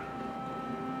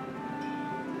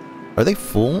Are they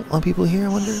full on people here, I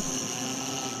wonder?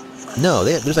 No,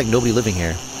 there's like nobody living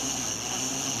here.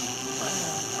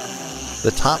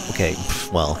 The top, okay,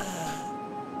 well.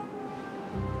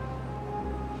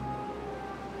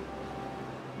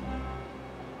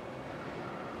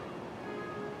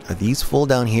 Are these full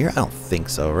down here? I don't think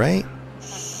so, right?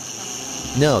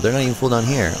 No, they're not even full down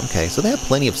here. Okay, so they have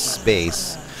plenty of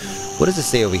space. What does it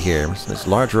say over here? This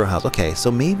large row house. Okay,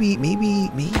 so maybe.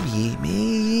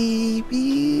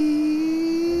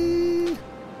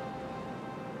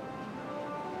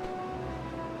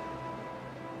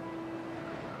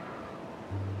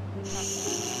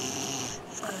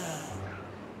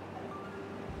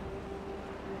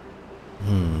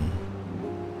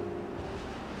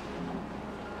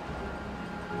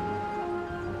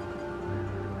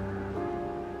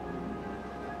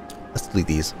 Let's delete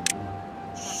these.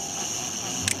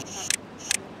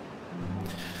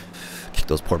 Kick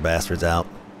those poor bastards out.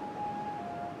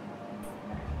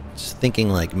 Just thinking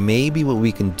like maybe what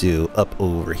we can do up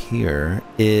over here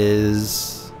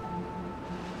is,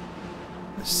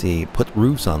 let's see, put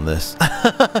roofs on this.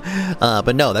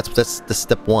 But no, that's the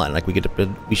step one. Like we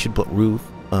should put a roof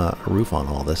on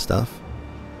all this stuff.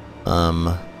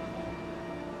 But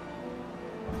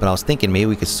I was thinking maybe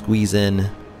we could squeeze in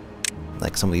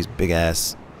like some of these big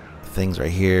ass things right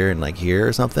here and like here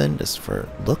or something, just for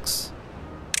looks.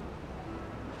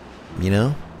 You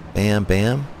know? Bam,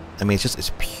 bam. I mean,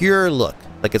 it's pure look.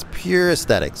 Like, it's pure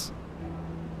aesthetics.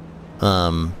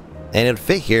 And it'd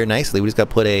fit here nicely. We just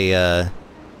gotta put a,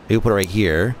 maybe put it right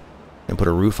here and put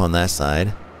a roof on that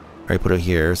side. Or put it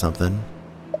here or something.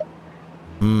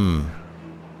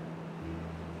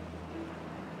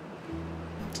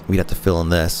 We'd have to fill in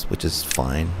this, which is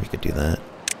fine. We could do that.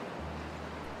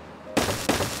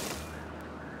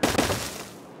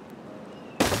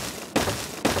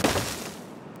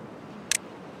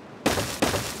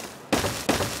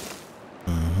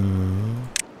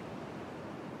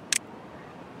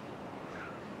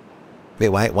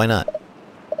 Wait, why not?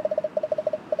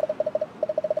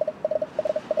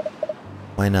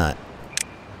 Why not?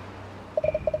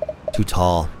 Too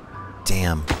tall.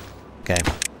 Damn. Okay.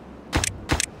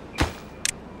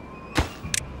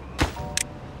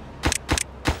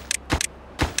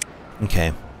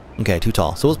 Okay. Okay, too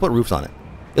tall. So let's put roofs on it.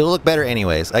 It'll look better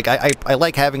anyways. Like I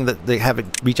like having have it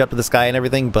reach up to the sky and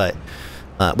everything, but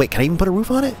wait, can I even put a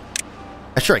roof on it?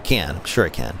 Sure I can. I'm sure I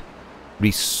can. It'd be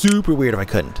super weird if I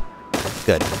couldn't.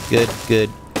 Good, good,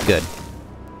 good, good.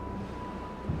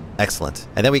 Excellent.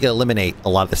 And then we can eliminate a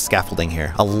lot of the scaffolding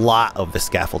here. A lot of the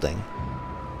scaffolding.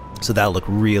 So that'll look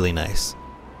really nice.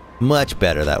 Much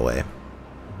better that way.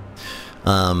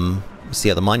 See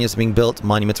how the monuments are being built.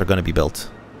 Monuments are going to be built.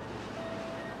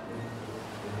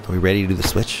 Are we ready to do the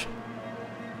switch?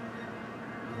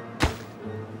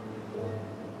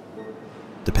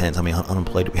 Depends how many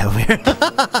unemployed we have here.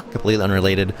 Completely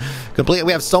unrelated. Completely.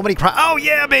 We have so many. Oh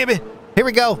yeah, baby. Here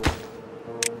we go.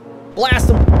 Blast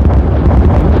them.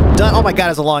 Done. Oh my god,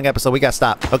 it's a long episode. We gotta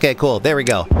stop. Okay, cool. There we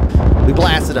go. We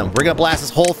blasted them. We're gonna blast this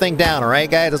whole thing down. All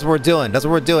right, guys. That's what we're doing. That's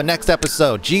what we're doing. Next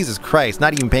episode. Jesus Christ.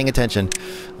 Not even paying attention.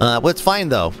 Well, it's fine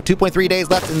though. 2.3 days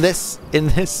left in this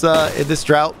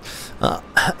drought.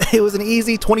 It was an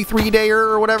easy 23-dayer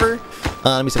or whatever.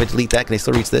 Let me see if I delete that. Can they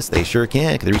still reach this? They sure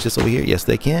can. Can they reach this over here? Yes,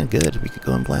 they can. Good. We could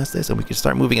go and blast this, and we can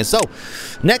start moving it. So,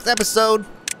 next episode,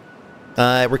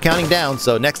 we're counting down.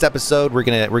 So, next episode, we're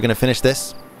gonna finish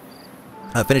this.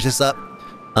 Finish this up.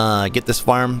 Get this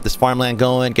farmland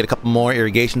going. Get a couple more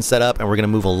irrigation set up, and we're gonna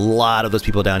move a lot of those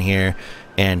people down here,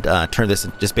 and turn this,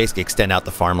 just basically extend out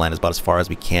the farmland about as far as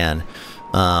we can.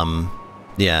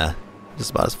 Yeah,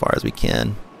 just about as far as we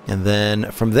can. And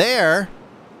then from there,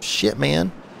 shit,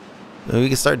 man, we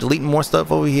can start deleting more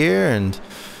stuff over here, and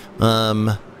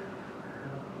not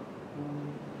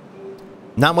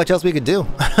much else we could do.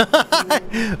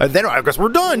 And then I guess we're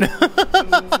done.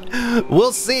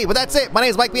 We'll see. But that's it. My name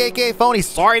is Mike B, aka Fony.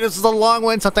 Sorry this is a long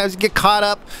one. Sometimes you get caught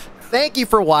up. Thank you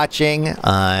for watching.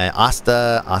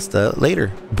 Hasta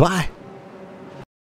later. Bye.